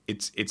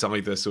it's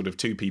either sort of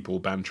two people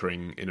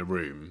bantering in a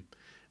room,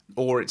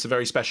 or it's a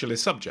very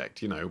specialist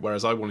subject, you know,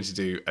 whereas I wanted to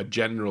do a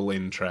general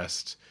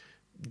interest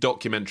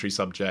documentary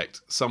subject.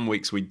 Some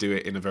weeks we'd do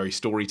it in a very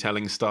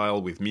storytelling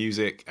style with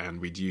music,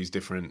 and we'd use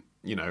different,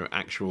 you know,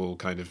 actual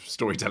kind of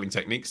storytelling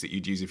techniques that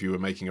you'd use if you were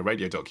making a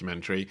radio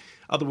documentary.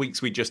 Other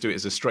weeks we'd just do it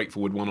as a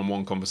straightforward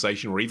one-on-one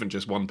conversation, or even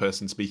just one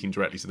person speaking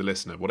directly to the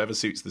listener, whatever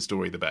suits the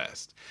story the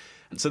best.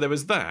 And so there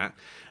was that.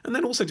 And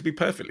then also, to be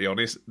perfectly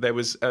honest, there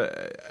was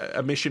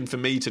a mission for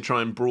me to try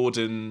and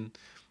broaden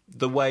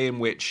the way in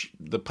which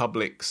the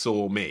public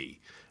saw me.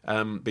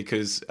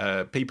 Because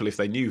people, if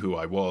they knew who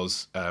I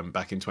was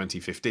back in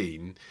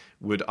 2015,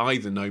 would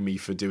either know me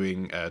for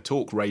doing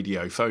talk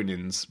radio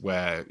phone-ins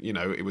where, you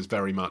know, it was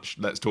very much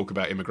let's talk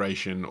about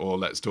immigration, or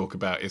let's talk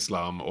about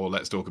Islam, or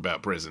let's talk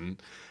about prison.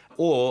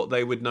 Or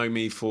they would know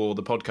me for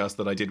the podcast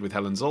that I did with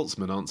Helen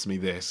Zaltzman, Answer Me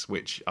This,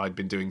 which I'd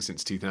been doing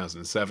since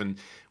 2007,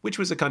 which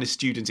was a kind of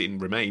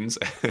it remains,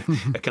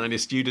 a kind of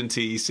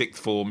studenty,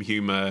 sixth form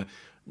humour,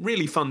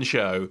 really fun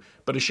show,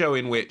 but a show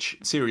in which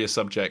serious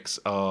subjects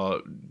are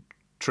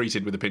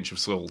treated with a pinch of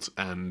salt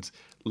and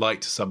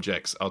light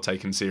subjects are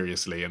taken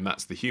seriously, and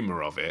that's the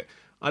humour of it.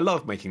 I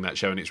love making that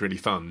show and it's really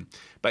fun,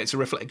 but it's a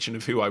reflection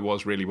of who I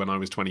was really when I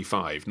was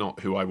 25, not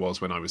who I was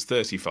when I was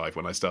 35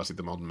 when I started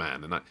the Modern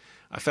Mann. And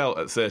I felt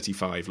at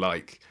 35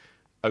 like,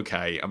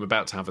 okay, I'm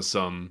about to have a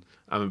son,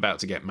 I'm about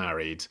to get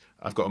married,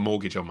 I've got a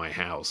mortgage on my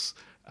house,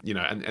 you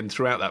know, and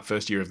throughout that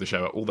first year of the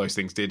show, all those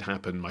things did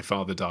happen. My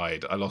father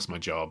died, I lost my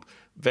job,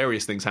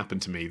 various things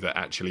happened to me that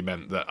actually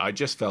meant that I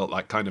just felt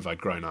like kind of I'd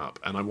grown up,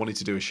 and I wanted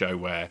to do a show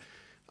where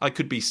I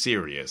could be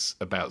serious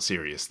about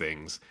serious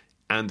things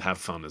and have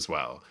fun as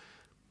well.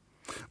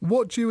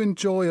 What do you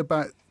enjoy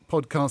about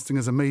podcasting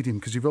as a medium?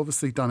 Because you've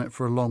obviously done it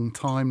for a long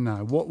time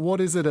now.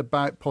 What is it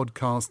about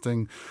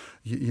podcasting?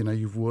 You know,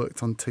 you've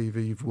worked on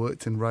TV, you've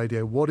worked in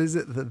radio. What is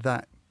it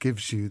that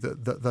gives you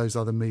that those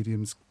other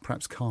mediums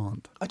perhaps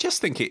can't? I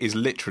just think it is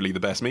literally the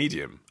best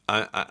medium.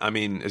 I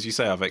mean, as you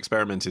say, I've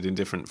experimented in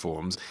different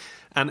forms.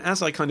 And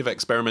as I kind of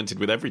experimented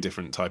with every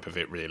different type of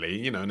it, really,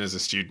 you know, and as a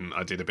student,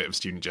 I did a bit of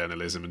student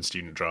journalism and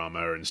student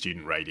drama and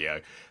student radio.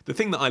 The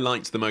thing that I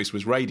liked the most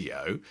was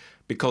radio,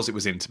 because it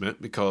was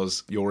intimate,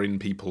 because you're in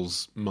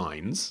people's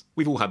minds.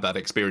 We've all had that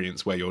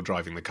experience where you're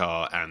driving the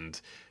car and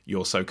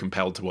you're so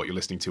compelled to what you're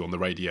listening to on the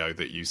radio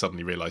that you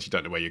suddenly realise you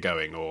don't know where you're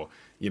going, or,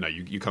 you know,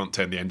 you can't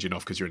turn the engine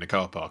off because you're in a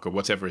car park, or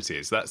whatever it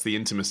is. That's the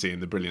intimacy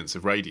and the brilliance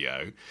of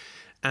radio.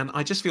 And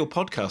I just feel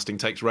podcasting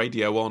takes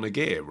radio on a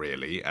gear,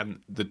 really. And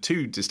the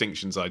two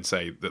distinctions I'd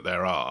say that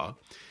there are,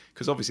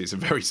 because obviously it's a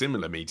very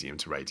similar medium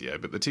to radio,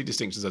 but the two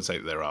distinctions I'd say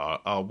that there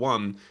are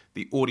one,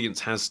 the audience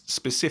has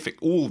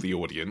all the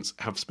audience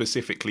have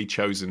specifically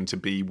chosen to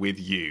be with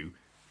you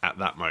at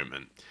that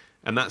moment.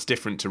 And that's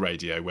different to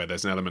radio, where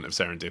there's an element of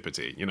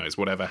serendipity. You know, it's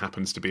whatever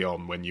happens to be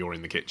on when you're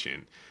in the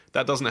kitchen.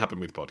 That doesn't happen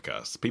with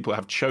podcasts. People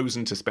have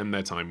chosen to spend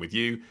their time with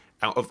you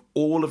out of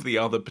all of the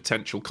other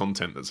potential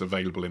content that's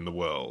available in the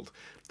world.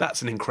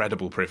 That's an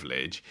incredible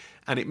privilege.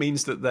 And it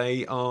means that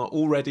they are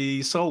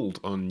already sold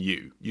on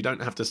you. You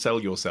don't have to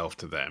sell yourself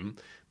to them.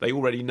 They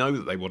already know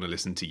that they want to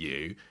listen to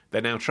you.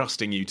 They're now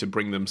trusting you to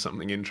bring them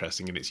something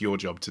interesting, and it's your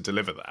job to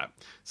deliver that.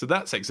 So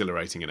that's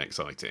exhilarating and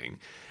exciting.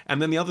 And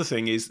then the other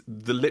thing is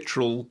the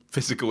literal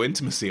physical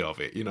intimacy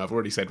of it. You know, I've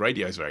already said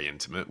radio is very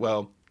intimate.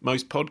 Well,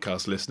 most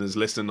podcast listeners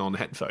listen on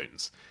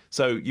headphones.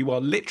 So you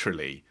are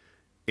literally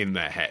in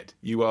their head.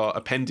 You are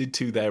appended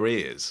to their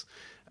ears.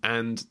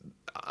 And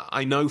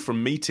I know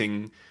from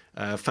meeting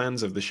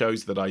fans of the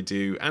shows that I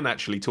do, and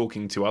actually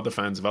talking to other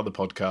fans of other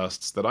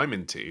podcasts that I'm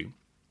into,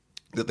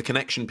 that the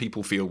connection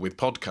people feel with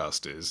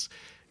podcasters,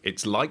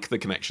 it's like the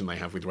connection they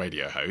have with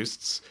radio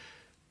hosts,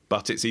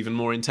 but it's even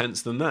more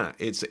intense than that.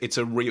 It's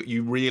a real,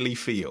 you really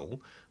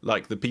feel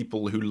like the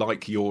people who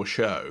like your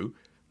show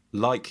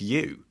like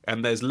you.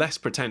 And there's less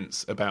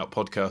pretense about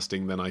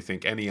podcasting than I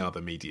think any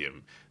other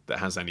medium that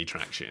has any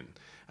traction.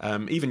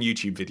 Even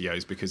YouTube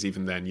videos, because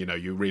even then, you know,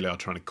 you really are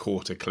trying to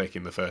court a click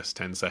in the first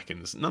 10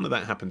 seconds. None of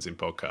that happens in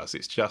podcasts.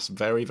 It's just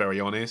very,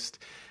 very honest.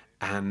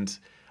 And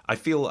I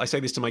say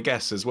this to my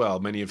guests as well,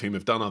 many of whom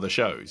have done other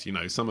shows. You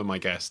know, some of my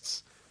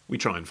guests, we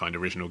try and find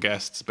original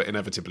guests, but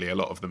inevitably a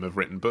lot of them have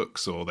written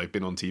books or they've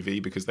been on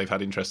TV because they've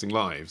had interesting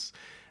lives.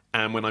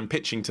 And when I'm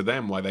pitching to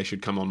them why they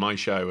should come on my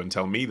show and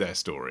tell me their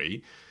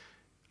story,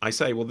 I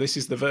say, well, this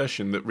is the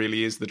version that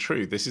really is the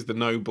truth. This is the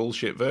no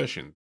bullshit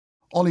version.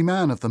 Ollie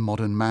Mann of the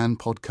Modern Mann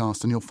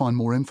podcast, and you'll find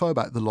more info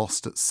about the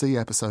Lost at Sea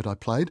episode I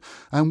played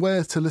and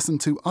where to listen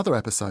to other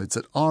episodes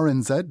at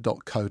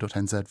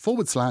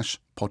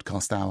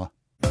rnz.co.nz/podcast hour.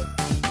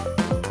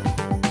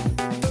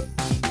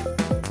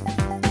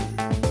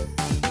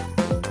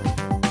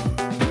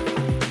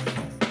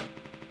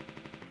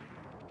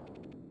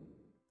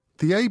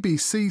 The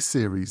ABC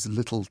series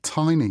Little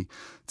Tiny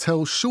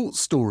tells short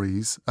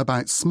stories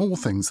about small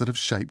things that have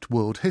shaped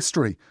world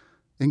history,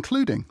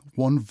 including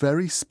one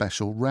very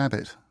special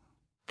rabbit.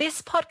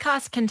 This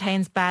podcast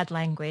contains bad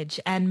language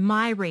and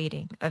my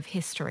reading of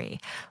history,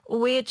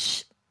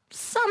 which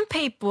some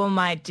people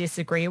might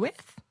disagree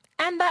with,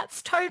 and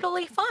that's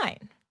totally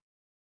fine.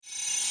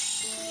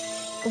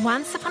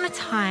 Once upon a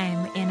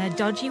time, in a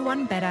dodgy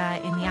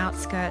one-bedder in the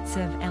outskirts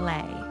of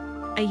LA,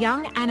 a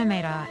young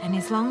animator and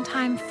his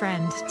longtime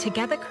friend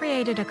together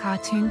created a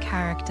cartoon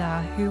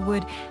character who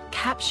would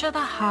capture the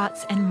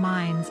hearts and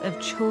minds of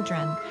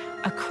children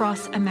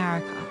across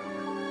America.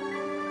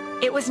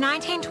 It was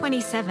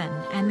 1927,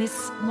 and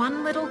this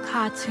one little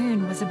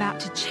cartoon was about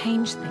to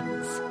change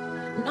things,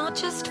 not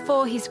just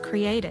for his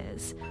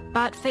creators,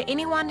 but for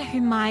anyone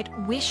who might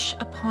wish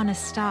upon a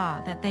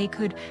star that they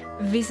could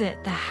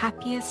visit the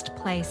happiest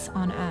place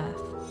on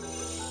Earth.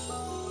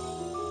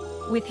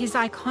 With his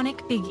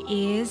iconic big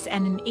ears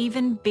and an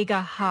even bigger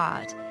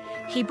heart,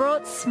 he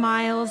brought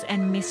smiles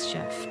and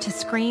mischief to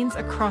screens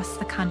across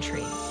the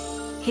country.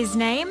 His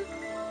name?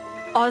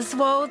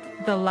 Oswald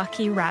the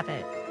Lucky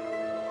Rabbit.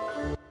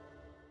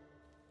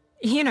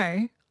 You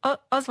know,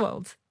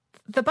 Oswald,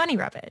 the bunny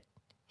rabbit.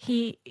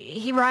 He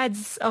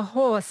rides a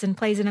horse and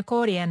plays an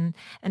accordion,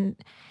 and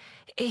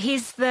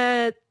he's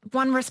the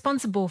one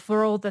responsible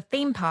for all the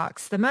theme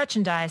parks, the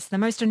merchandise, the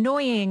most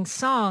annoying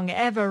song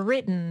ever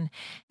written.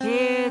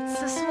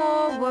 It's a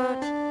small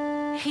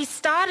world. He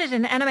started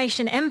an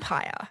animation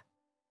empire.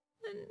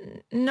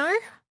 No?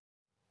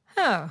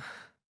 Oh.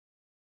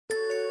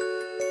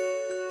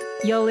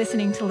 You're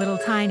listening to Little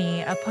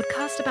Tiny, a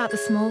podcast about the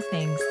small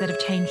things that have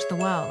changed the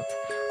world.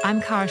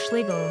 I'm Kara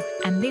Schlegel,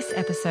 and this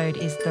episode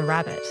is The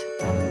Rabbit.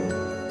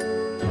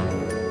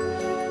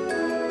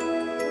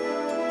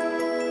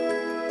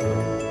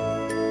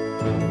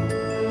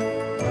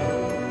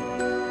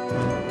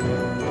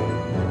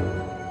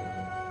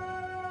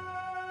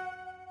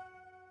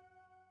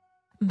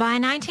 By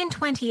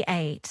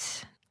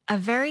 1928, a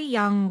very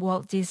young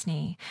Walt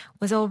Disney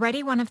was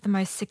already one of the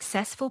most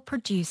successful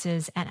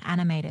producers and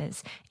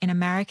animators in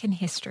American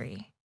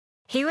history.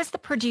 He was the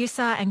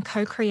producer and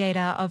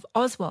co-creator of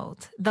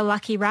Oswald, the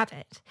Lucky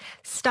Rabbit,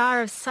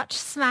 star of such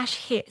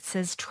smash hits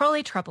as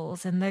Trolley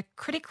Troubles and the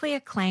critically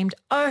acclaimed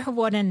Oh,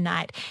 What a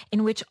Night,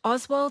 in which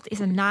Oswald is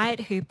a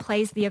knight who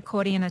plays the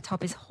accordion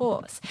atop his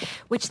horse,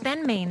 which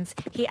then means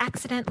he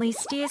accidentally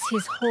steers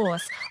his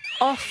horse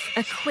off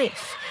a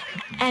cliff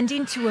and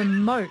into a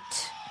moat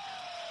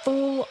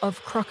full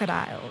of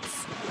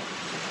crocodiles.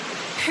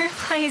 Who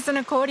plays an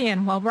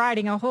accordion while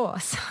riding a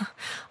horse?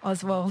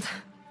 Oswald.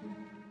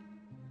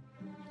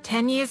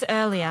 10 years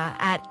earlier,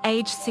 at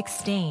age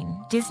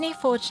 16, Disney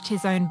forged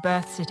his own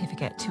birth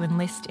certificate to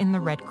enlist in the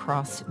Red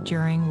Cross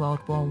during World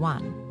War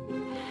I.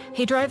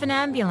 He drove an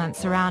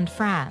ambulance around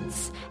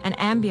France, an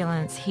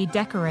ambulance he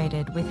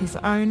decorated with his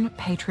own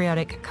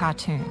patriotic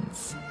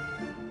cartoons.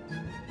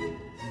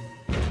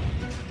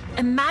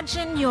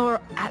 Imagine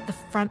you're at the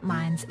front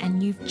lines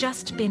and you've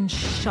just been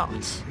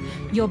shot.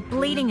 You're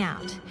bleeding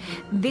out.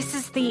 This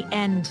is the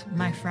end,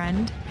 my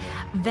friend.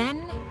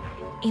 Then,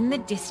 in the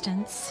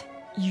distance,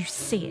 you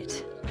see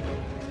it.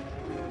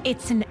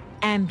 It's an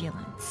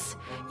ambulance.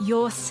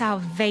 Your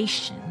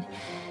salvation.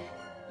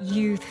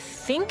 You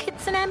think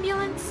it's an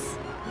ambulance?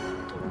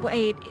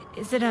 Wait,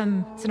 is it a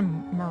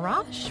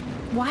mirage?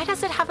 Why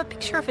does it have a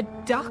picture of a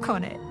duck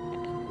on it?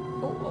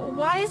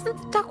 Why isn't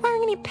the duck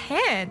wearing any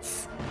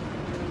pants?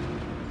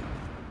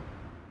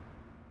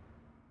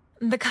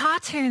 The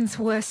cartoons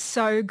were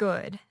so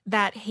good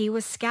that he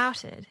was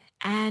scouted,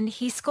 and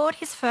he scored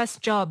his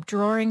first job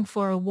drawing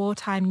for a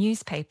wartime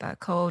newspaper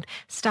called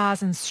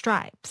Stars and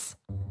Stripes.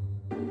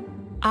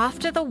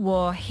 After the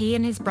war, he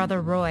and his brother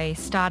Roy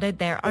started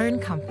their own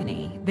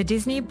company, the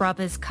Disney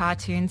Brothers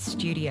Cartoon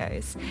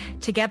Studios.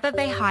 Together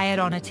they hired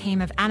on a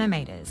team of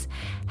animators,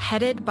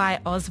 headed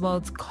by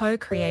Oswald's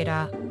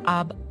co-creator,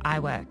 Ub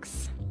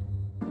Iwerks.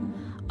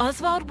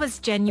 Oswald was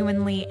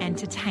genuinely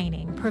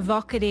entertaining,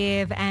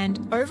 provocative,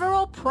 and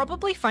overall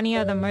probably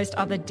funnier than most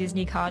other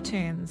Disney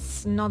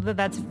cartoons. Not that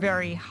that's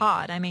very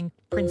hard. I mean,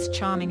 Prince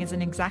Charming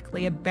isn't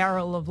exactly a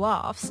barrel of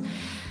laughs.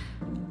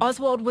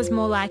 Oswald was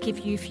more like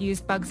if you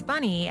fused Bugs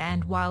Bunny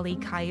and Wile E.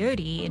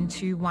 Coyote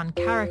into one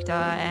character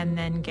and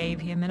then gave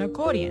him an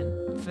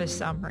accordion for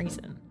some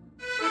reason.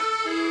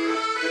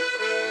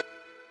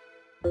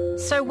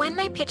 So when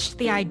they pitched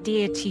the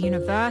idea to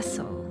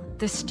Universal,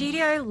 the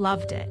studio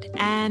loved it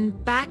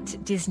and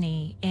backed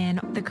Disney in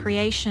the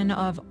creation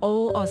of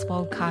all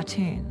Oswald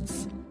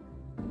cartoons.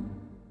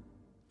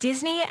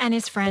 Disney and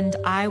his friend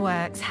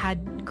Iwerks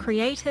had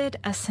created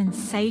a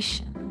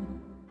sensation.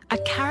 A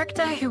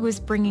character who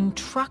was bringing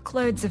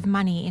truckloads of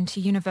money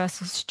into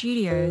Universal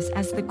Studios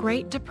as the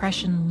Great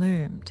Depression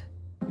loomed.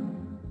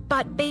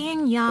 But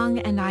being young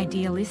and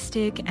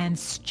idealistic and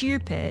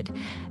stupid,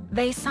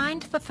 they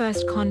signed the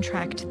first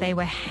contract they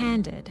were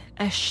handed,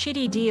 a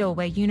shitty deal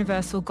where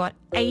Universal got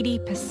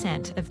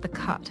 80% of the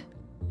cut.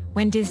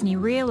 When Disney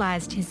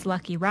realised his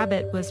lucky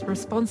rabbit was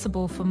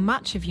responsible for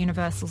much of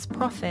Universal's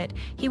profit,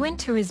 he went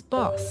to his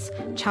boss,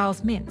 Charles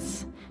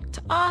Mintz,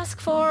 to ask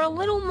for a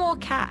little more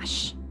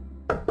cash.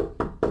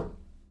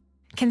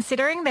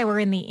 Considering they were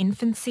in the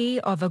infancy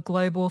of a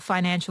global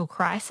financial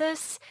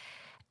crisis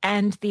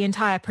and the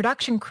entire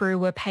production crew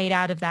were paid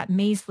out of that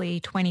measly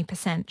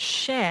 20%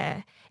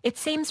 share, it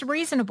seems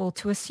reasonable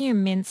to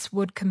assume Mintz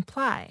would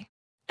comply.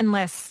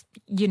 Unless,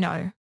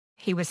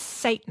 he was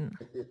Satan.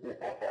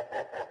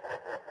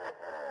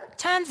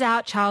 Turns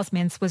out Charles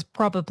Mintz was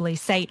probably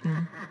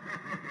Satan.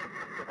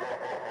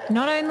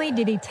 Not only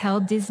did he tell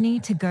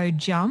Disney to go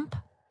jump,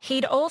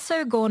 he'd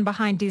also gone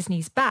behind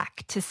Disney's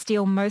back to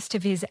steal most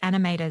of his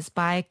animators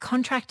by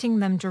contracting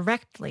them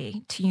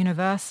directly to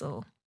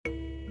Universal.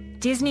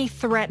 Disney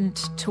threatened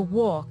to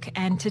walk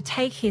and to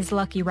take his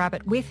lucky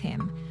rabbit with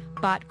him,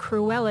 but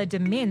Cruella de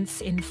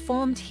Mintz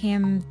informed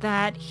him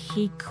that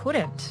he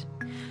couldn't.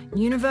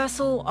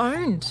 Universal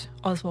owned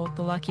Oswald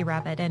the Lucky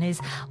Rabbit and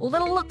his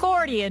little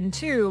accordion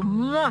too.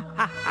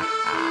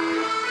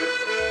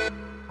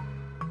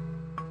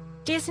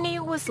 Disney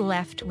was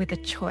left with a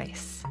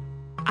choice.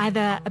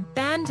 Either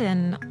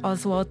abandon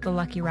Oswald the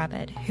Lucky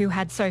Rabbit, who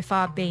had so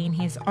far been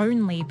his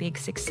only big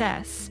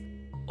success,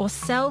 or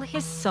sell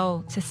his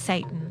soul to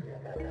Satan.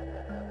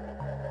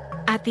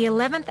 At the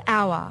 11th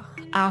hour,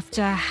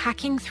 after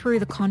hacking through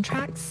the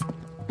contracts,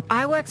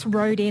 Iwerks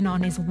rode in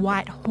on his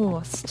white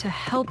horse to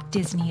help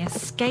Disney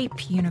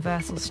escape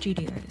Universal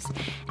Studios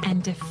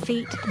and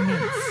defeat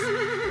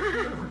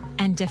Mintz.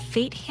 And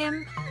defeat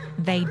him,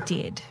 they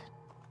did.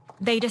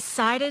 They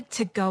decided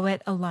to go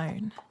it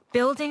alone,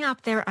 building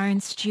up their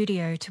own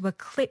studio to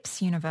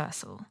eclipse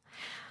Universal.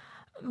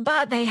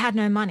 But they had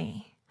no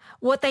money.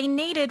 What they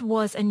needed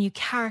was a new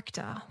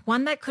character,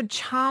 one that could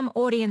charm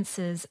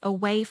audiences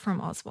away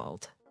from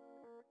Oswald.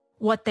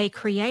 What they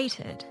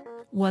created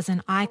was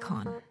an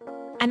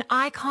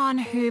icon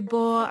who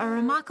bore a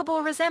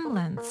remarkable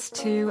resemblance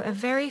to a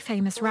very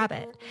famous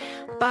rabbit,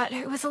 but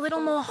who was a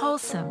little more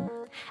wholesome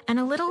and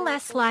a little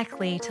less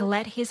likely to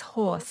let his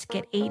horse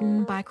get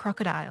eaten by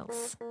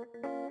crocodiles.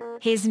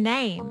 His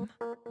name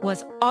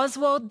was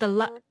Oswald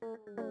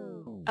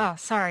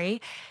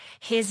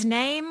His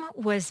name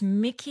was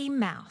Mickey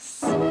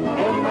Mouse.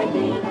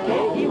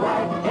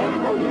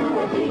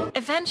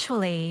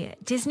 Eventually,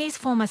 Disney's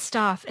former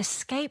staff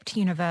escaped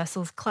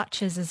Universal's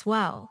clutches as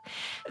well.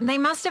 They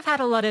must have had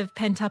a lot of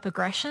pent-up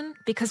aggression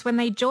because when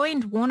they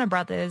joined Warner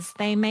Brothers,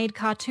 they made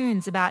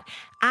cartoons about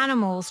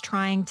animals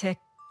trying to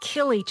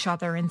kill each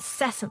other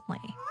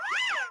incessantly.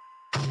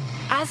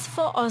 As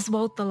for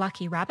Oswald the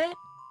Lucky Rabbit,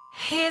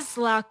 his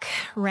luck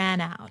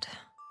ran out.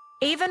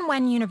 Even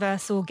when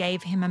Universal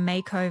gave him a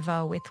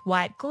makeover with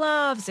white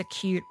gloves, a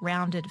cute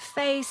rounded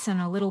face, and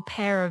a little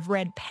pair of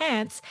red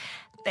pants,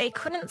 they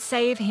couldn't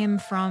save him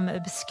from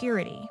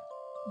obscurity.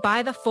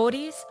 By the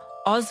 40s,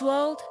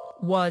 Oswald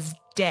was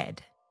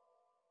dead.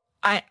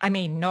 I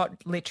mean,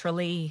 not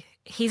literally.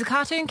 He's a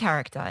cartoon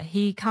character.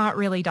 He can't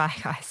really die,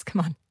 guys.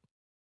 Come on.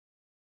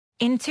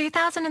 In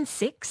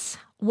 2006,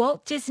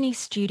 Walt Disney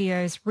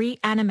Studios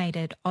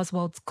reanimated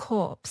Oswald's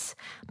corpse,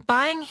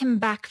 buying him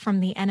back from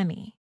the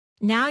enemy.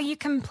 Now you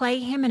can play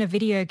him in a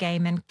video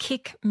game and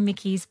kick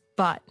Mickey's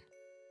butt.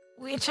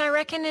 Which I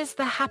reckon is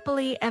the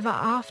happily ever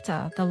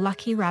after the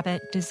lucky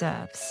rabbit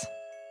deserves.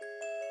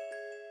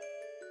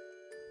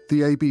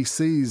 The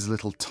ABC's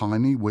Little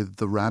Tiny with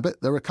the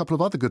Rabbit. There are a couple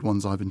of other good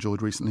ones I've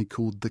enjoyed recently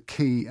called The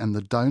Key and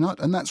the Donut,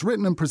 and that's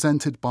written and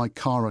presented by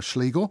Cara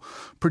Schlegel,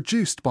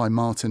 produced by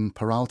Martin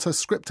Peralta,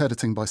 script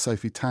editing by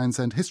Sophie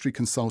Townsend, history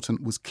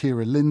consultant was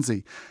Kira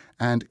Lindsay,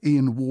 and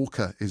Ian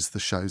Walker is the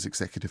show's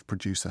executive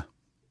producer.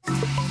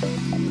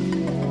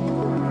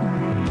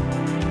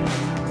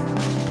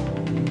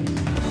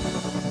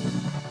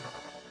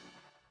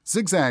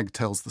 Zig Zag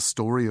tells the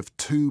story of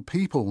two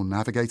people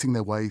navigating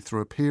their way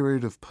through a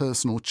period of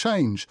personal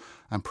change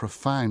and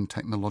profound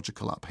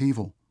technological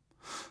upheaval.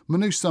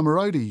 Manoush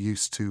Zomorodi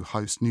used to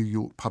host New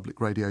York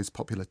Public Radio's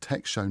popular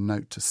tech show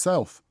Note to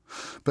Self,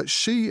 but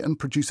she and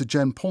producer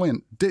Jen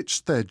Point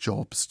ditched their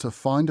jobs to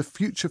find a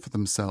future for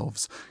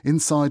themselves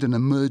inside an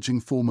emerging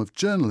form of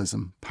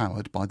journalism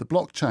powered by the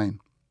blockchain.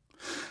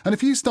 And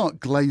if you start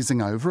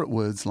glazing over at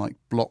words like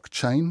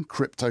blockchain,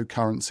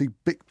 cryptocurrency,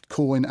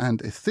 Bitcoin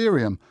and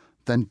Ethereum,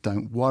 then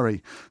don't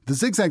worry. The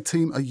Zig Zag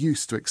team are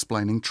used to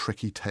explaining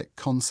tricky tech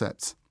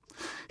concepts.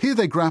 Here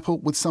they grapple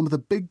with some of the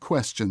big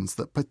questions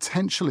that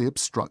potentially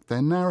obstruct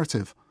their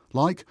narrative,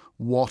 like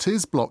what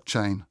is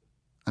blockchain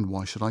and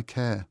why should I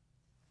care?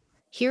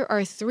 Here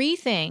are 3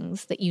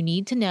 things that you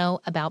need to know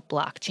about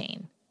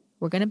blockchain.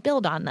 We're going to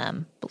build on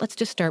them, but let's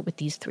just start with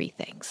these 3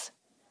 things.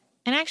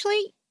 And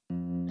actually,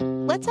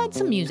 let's add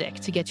some music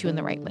to get you in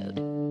the right mood.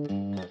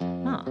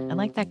 Oh, I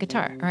like that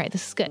guitar. All right,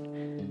 this is good.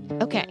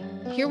 Okay,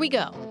 here we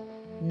go.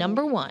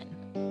 Number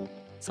 1,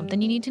 something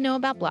you need to know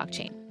about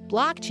blockchain.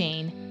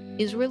 Blockchain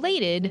is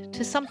related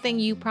to something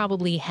you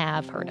probably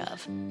have heard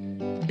of,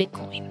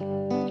 Bitcoin.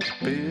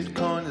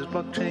 Bitcoin is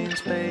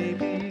blockchain's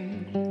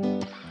baby.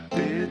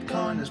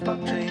 Bitcoin is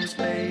blockchain's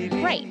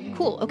baby. Right,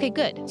 cool, okay,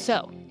 good.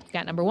 So,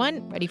 got number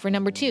 1, ready for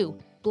number 2.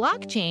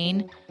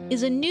 Blockchain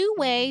is a new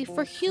way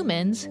for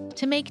humans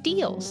to make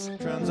deals.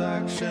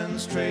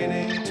 Transactions,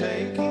 trading,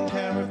 taking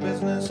care of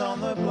business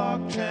on the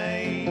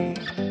blockchain.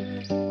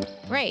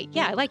 Right,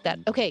 yeah, I like that.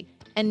 Okay,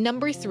 and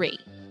number 3,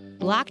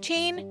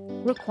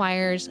 blockchain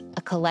requires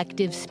a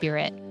collective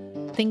spirit.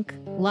 Think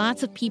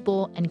lots of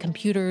people and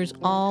computers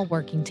all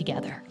working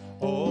together.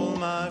 All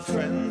my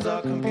friends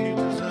are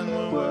computers and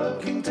we're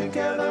working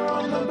together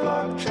on the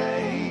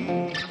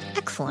blockchain.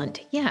 Excellent.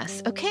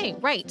 Yes. Okay,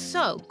 right.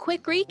 So,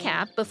 quick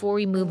recap before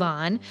we move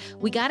on.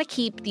 We got to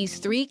keep these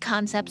 3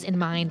 concepts in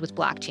mind with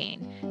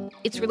blockchain.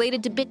 It's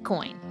related to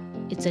Bitcoin.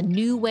 It's a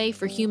new way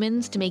for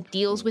humans to make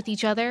deals with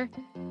each other,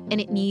 and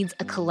it needs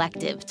a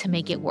collective to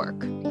make it work.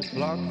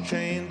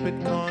 Blockchain,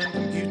 Bitcoin,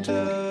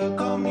 computer,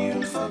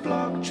 commune for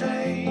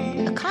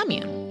blockchain. A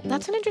commune?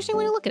 That's an interesting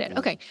way to look at it.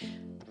 Okay,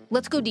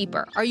 let's go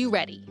deeper. Are you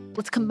ready?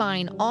 Let's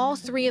combine all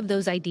 3 of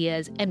those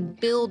ideas and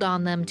build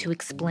on them to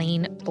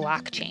explain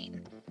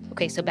blockchain.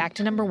 Okay, so back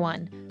to number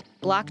 1.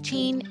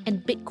 Blockchain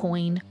and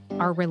Bitcoin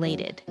are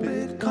related.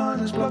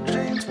 Bitcoin is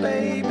blockchain's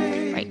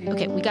baby. Right,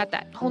 okay, we got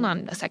that. Hold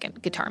on a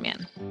second, guitar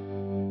man.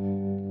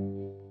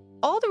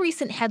 All the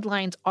recent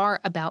headlines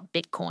are about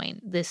Bitcoin,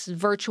 this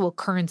virtual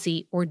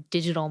currency or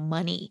digital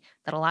money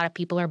that a lot of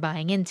people are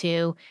buying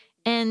into,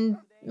 and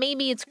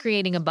maybe it's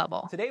creating a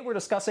bubble. Today we're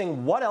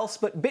discussing what else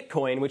but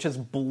Bitcoin, which has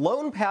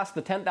blown past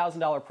the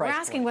 $10,000 price. We're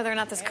asking whether or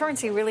not this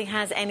currency really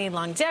has any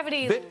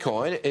longevity.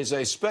 Bitcoin is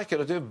a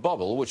speculative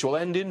bubble which will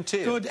end in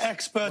tears. Good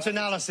expert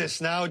analysis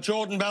now.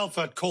 Jordan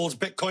Belfort calls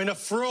Bitcoin a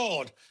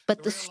fraud.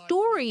 But the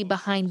story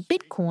behind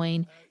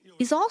Bitcoin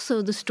is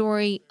also the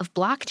story of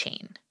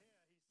blockchain.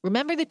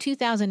 Remember the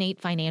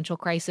 2008 financial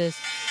crisis?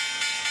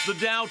 The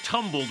Dow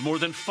tumbled more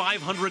than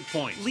 500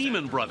 points.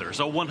 Lehman Brothers,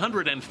 a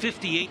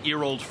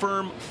 158-year-old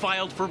firm,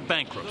 filed for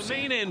bankruptcy.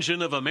 The main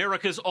engine of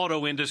America's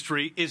auto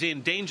industry is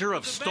in danger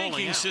of stalling out. The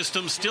banking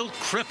system still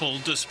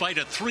crippled despite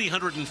a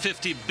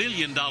 $350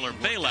 billion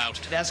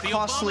bailout. As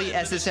costly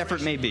as this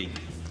effort may be,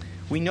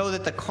 we know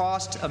that the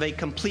cost of a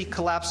complete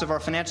collapse of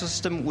our financial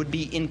system would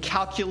be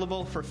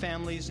incalculable for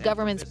families.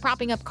 Governments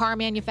propping up car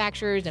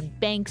manufacturers and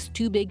banks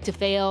too big to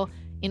fail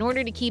in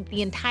order to keep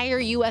the entire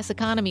U.S.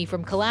 economy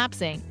from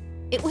collapsing.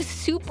 It was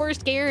super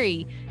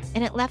scary,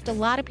 and it left a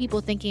lot of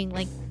people thinking,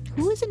 like,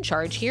 who is in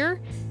charge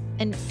here?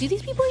 And do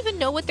these people even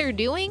know what they're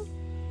doing?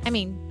 I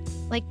mean,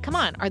 like, come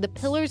on, are the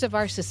pillars of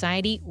our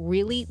society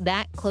really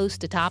that close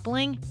to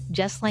toppling?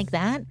 Just like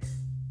that?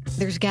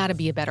 There's got to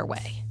be a better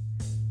way.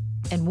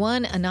 And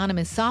one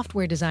anonymous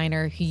software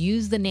designer who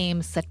used the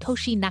name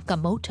Satoshi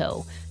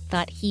Nakamoto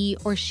thought he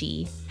or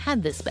she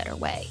had this better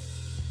way.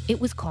 It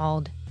was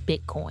called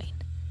Bitcoin.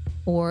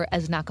 Or,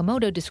 as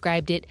Nakamoto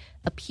described it,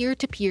 a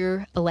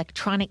peer-to-peer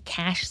electronic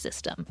cash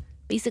system,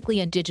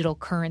 basically a digital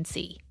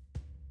currency.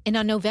 And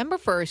on November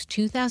 1st,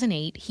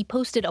 2008, he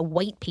posted a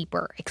white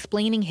paper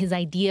explaining his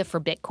idea for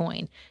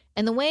Bitcoin.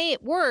 And the way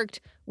it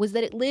worked was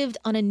that it lived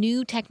on a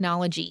new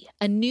technology,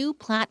 a new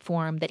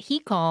platform that he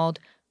called,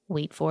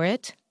 wait for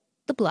it,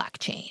 the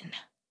blockchain.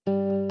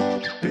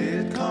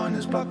 Bitcoin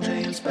is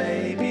blockchain's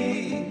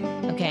baby.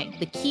 Okay,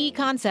 the key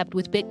concept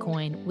with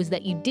Bitcoin was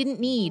that you didn't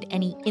need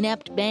any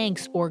inept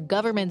banks or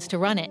governments to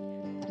run it.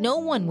 No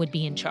one would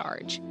be in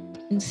charge.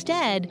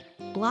 Instead,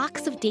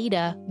 blocks of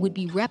data would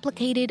be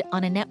replicated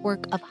on a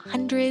network of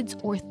hundreds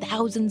or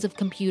thousands of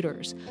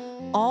computers,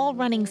 all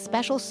running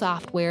special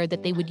software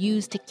that they would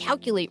use to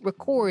calculate,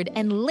 record,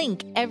 and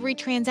link every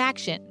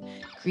transaction,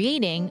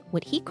 creating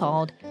what he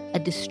called a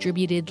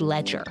distributed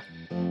ledger.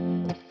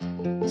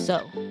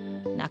 So,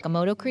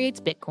 Nakamoto creates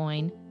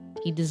Bitcoin.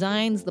 He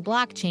designs the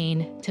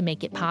blockchain to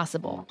make it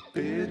possible.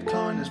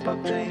 Bitcoin is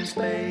blockchains,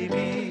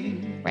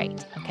 baby.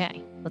 Right,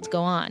 okay, let's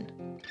go on.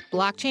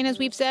 Blockchain, as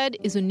we've said,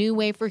 is a new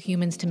way for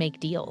humans to make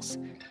deals.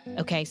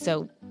 Okay,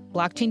 so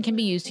blockchain can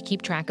be used to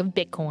keep track of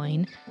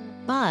Bitcoin,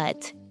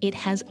 but it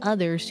has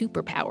other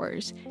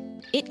superpowers.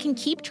 It can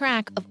keep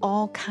track of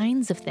all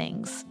kinds of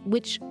things,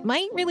 which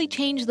might really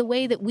change the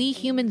way that we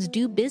humans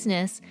do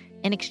business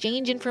and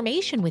exchange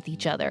information with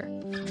each other.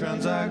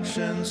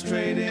 Transactions,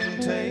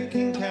 trading,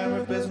 taking care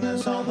of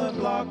business on the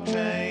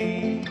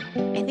blockchain.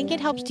 I think it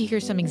helps to hear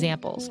some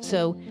examples.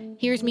 So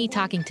here's me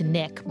talking to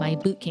Nick, my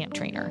boot camp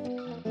trainer.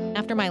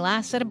 After my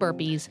last set of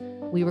burpees,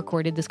 we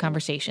recorded this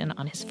conversation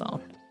on his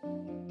phone.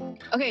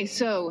 Okay,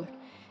 so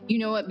you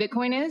know what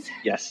Bitcoin is?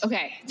 Yes.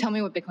 Okay, tell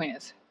me what Bitcoin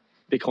is.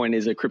 Bitcoin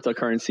is a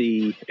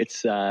cryptocurrency.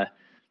 It's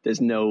there's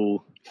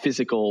no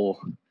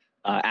physical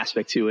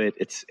aspect to it.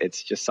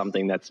 It's just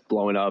something that's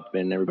blowing up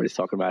and everybody's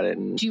talking about it.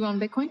 And do you own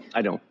Bitcoin?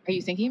 I don't. Are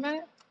you thinking about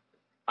it?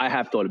 I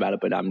have thought about it,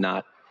 but I'm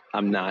not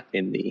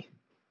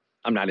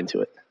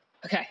into it.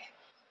 Okay,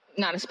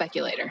 not a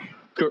speculator.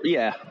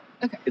 Yeah.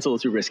 Okay. It's a little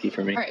too risky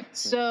for me. All right.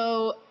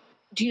 So,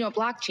 do you know what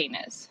blockchain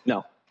is?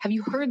 No. Have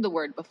you heard the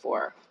word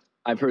before?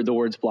 I've heard the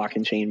words block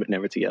and chain, but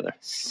never together.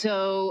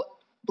 So,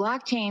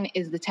 blockchain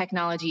is the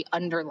technology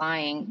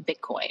underlying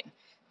Bitcoin.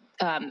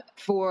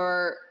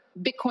 For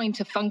Bitcoin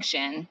to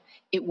function,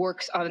 it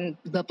works on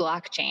the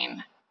blockchain.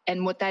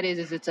 And what that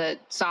is it's a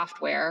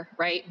software,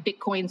 right?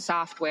 Bitcoin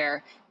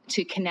software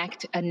to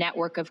connect a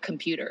network of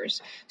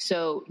computers.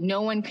 So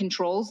no one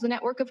controls the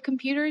network of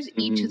computers.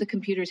 Each of the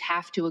computers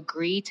have to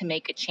agree to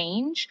make a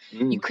change.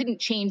 You couldn't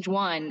change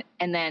one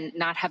and then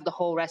not have the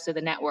whole rest of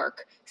the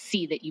network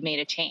see that you made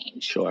a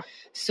change. Sure.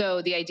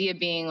 So the idea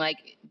being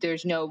like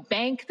there's no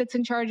bank that's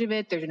in charge of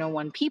it. There's no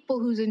one people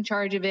who's in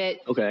charge of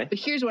it. Okay. But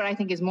here's what I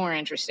think is more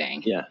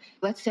interesting. Yeah.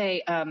 Let's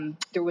say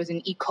there was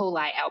an E.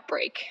 coli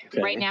outbreak.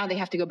 Okay. Right now they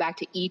have to go back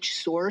to each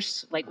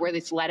source, like where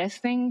this lettuce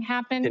thing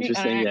happened.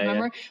 Interesting, yeah,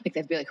 remember? yeah. Like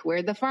they'd be like,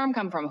 where'd the farm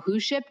come from? Who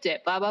shipped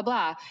it? Blah, blah,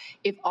 blah.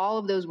 If all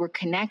of those were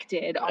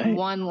connected on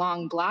one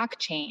long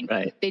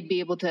blockchain, they'd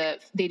be able to,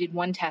 they did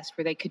one test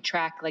where they could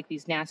track like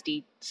these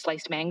nasty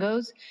sliced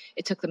mangoes.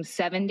 It took them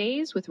 7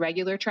 days with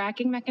regular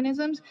tracking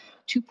mechanisms,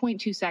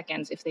 2.2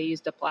 seconds if they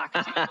used a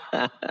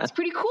blockchain. It's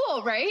pretty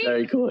cool, right?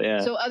 Very cool, yeah.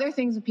 So other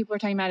things that people are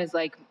talking about is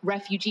like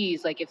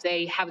refugees, like if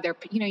they have their,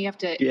 you have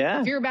to,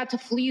 if you're about to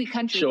flee the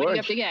country, what do you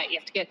have to get? You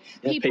have to get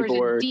papers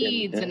and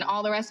deeds and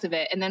all the rest of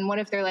it. And then what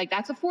if they're like,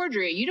 that's a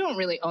forgery. You don't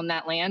really own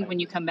that land when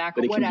you come back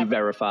but or it whatever. can be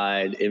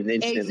verified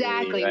instantly.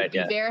 Exactly. Right, it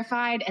can be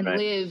verified and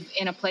live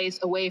in a place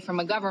away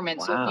from a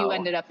government. So if you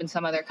ended up in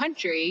some other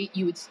country,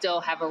 you would still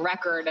have a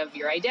record of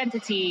your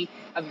identity,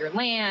 of your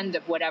land,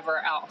 of whatever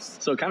else.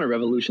 So it kind of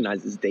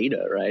revolutionizes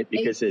data, right?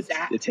 Because it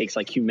takes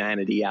like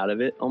humanity out of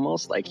it,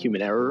 almost like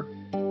human error.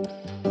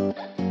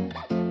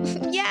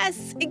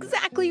 Yes,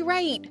 exactly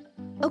right.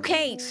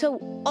 Okay,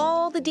 so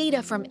all the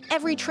data from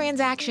every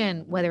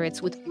transaction, whether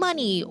it's with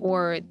money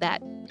or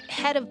that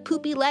head of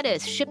poopy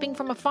lettuce shipping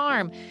from a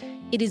farm,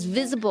 it is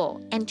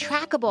visible and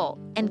trackable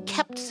and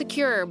kept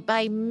secure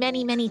by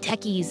many, many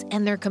techies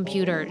and their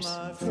computers.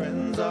 My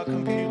friends are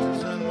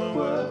computers and we're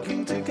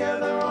working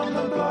together on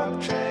the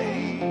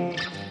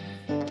blockchain.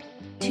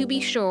 To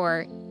be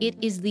sure, it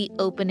is the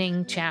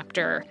opening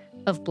chapter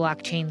of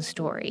Blockchain's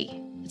story.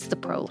 It's the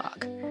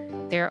prologue.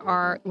 There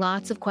are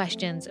lots of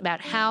questions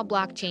about how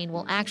blockchain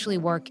will actually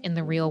work in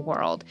the real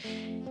world.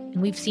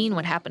 And we've seen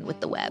what happened with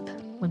the web,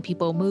 when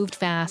people moved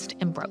fast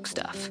and broke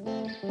stuff.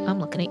 I'm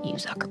looking at you,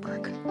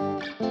 Zuckerberg.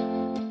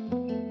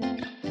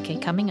 Okay,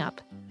 coming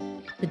up,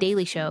 The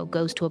Daily Show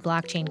goes to a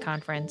blockchain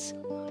conference,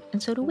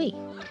 and so do we.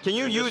 Can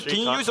you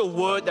use a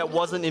word that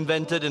wasn't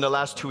invented in the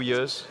last 2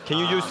 years? Can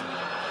you use...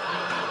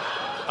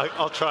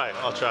 I'll try.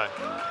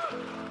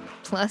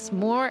 Plus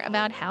more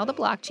about how the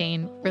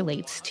blockchain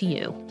relates to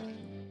you.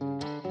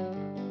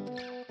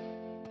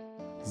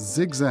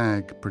 Zig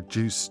Zag,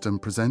 produced and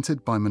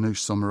presented by Manoush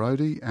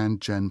Somarodi and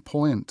Jen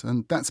Point.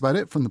 And that's about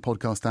it from the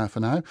podcast hour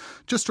for now.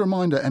 Just a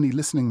reminder, any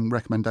listening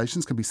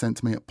recommendations can be sent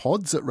to me at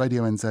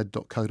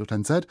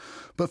pods@radionz.co.nz.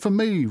 But for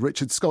me,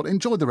 Richard Scott,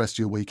 enjoy the rest of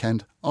your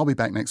weekend. I'll be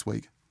back next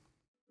week.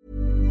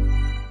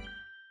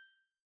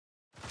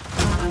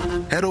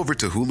 Head over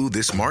to Hulu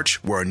this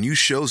March, where our new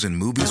shows and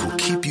movies will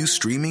keep you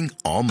streaming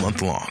all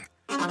month long.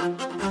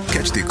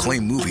 Catch the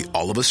acclaimed movie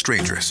All of Us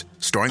Strangers,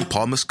 starring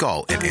Paul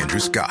Mescal and Andrew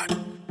Scott.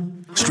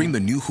 Stream the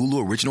new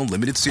Hulu original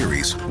limited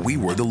series, We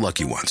Were the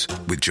Lucky Ones,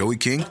 with Joey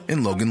King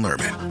and Logan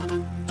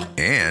Lerman.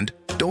 And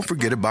don't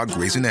forget about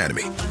Grey's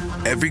Anatomy.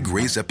 Every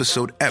Grey's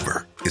episode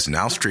ever is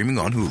now streaming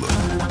on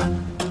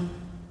Hulu.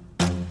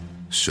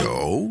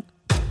 So,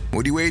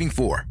 what are you waiting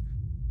for?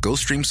 Go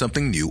stream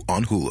something new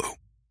on Hulu.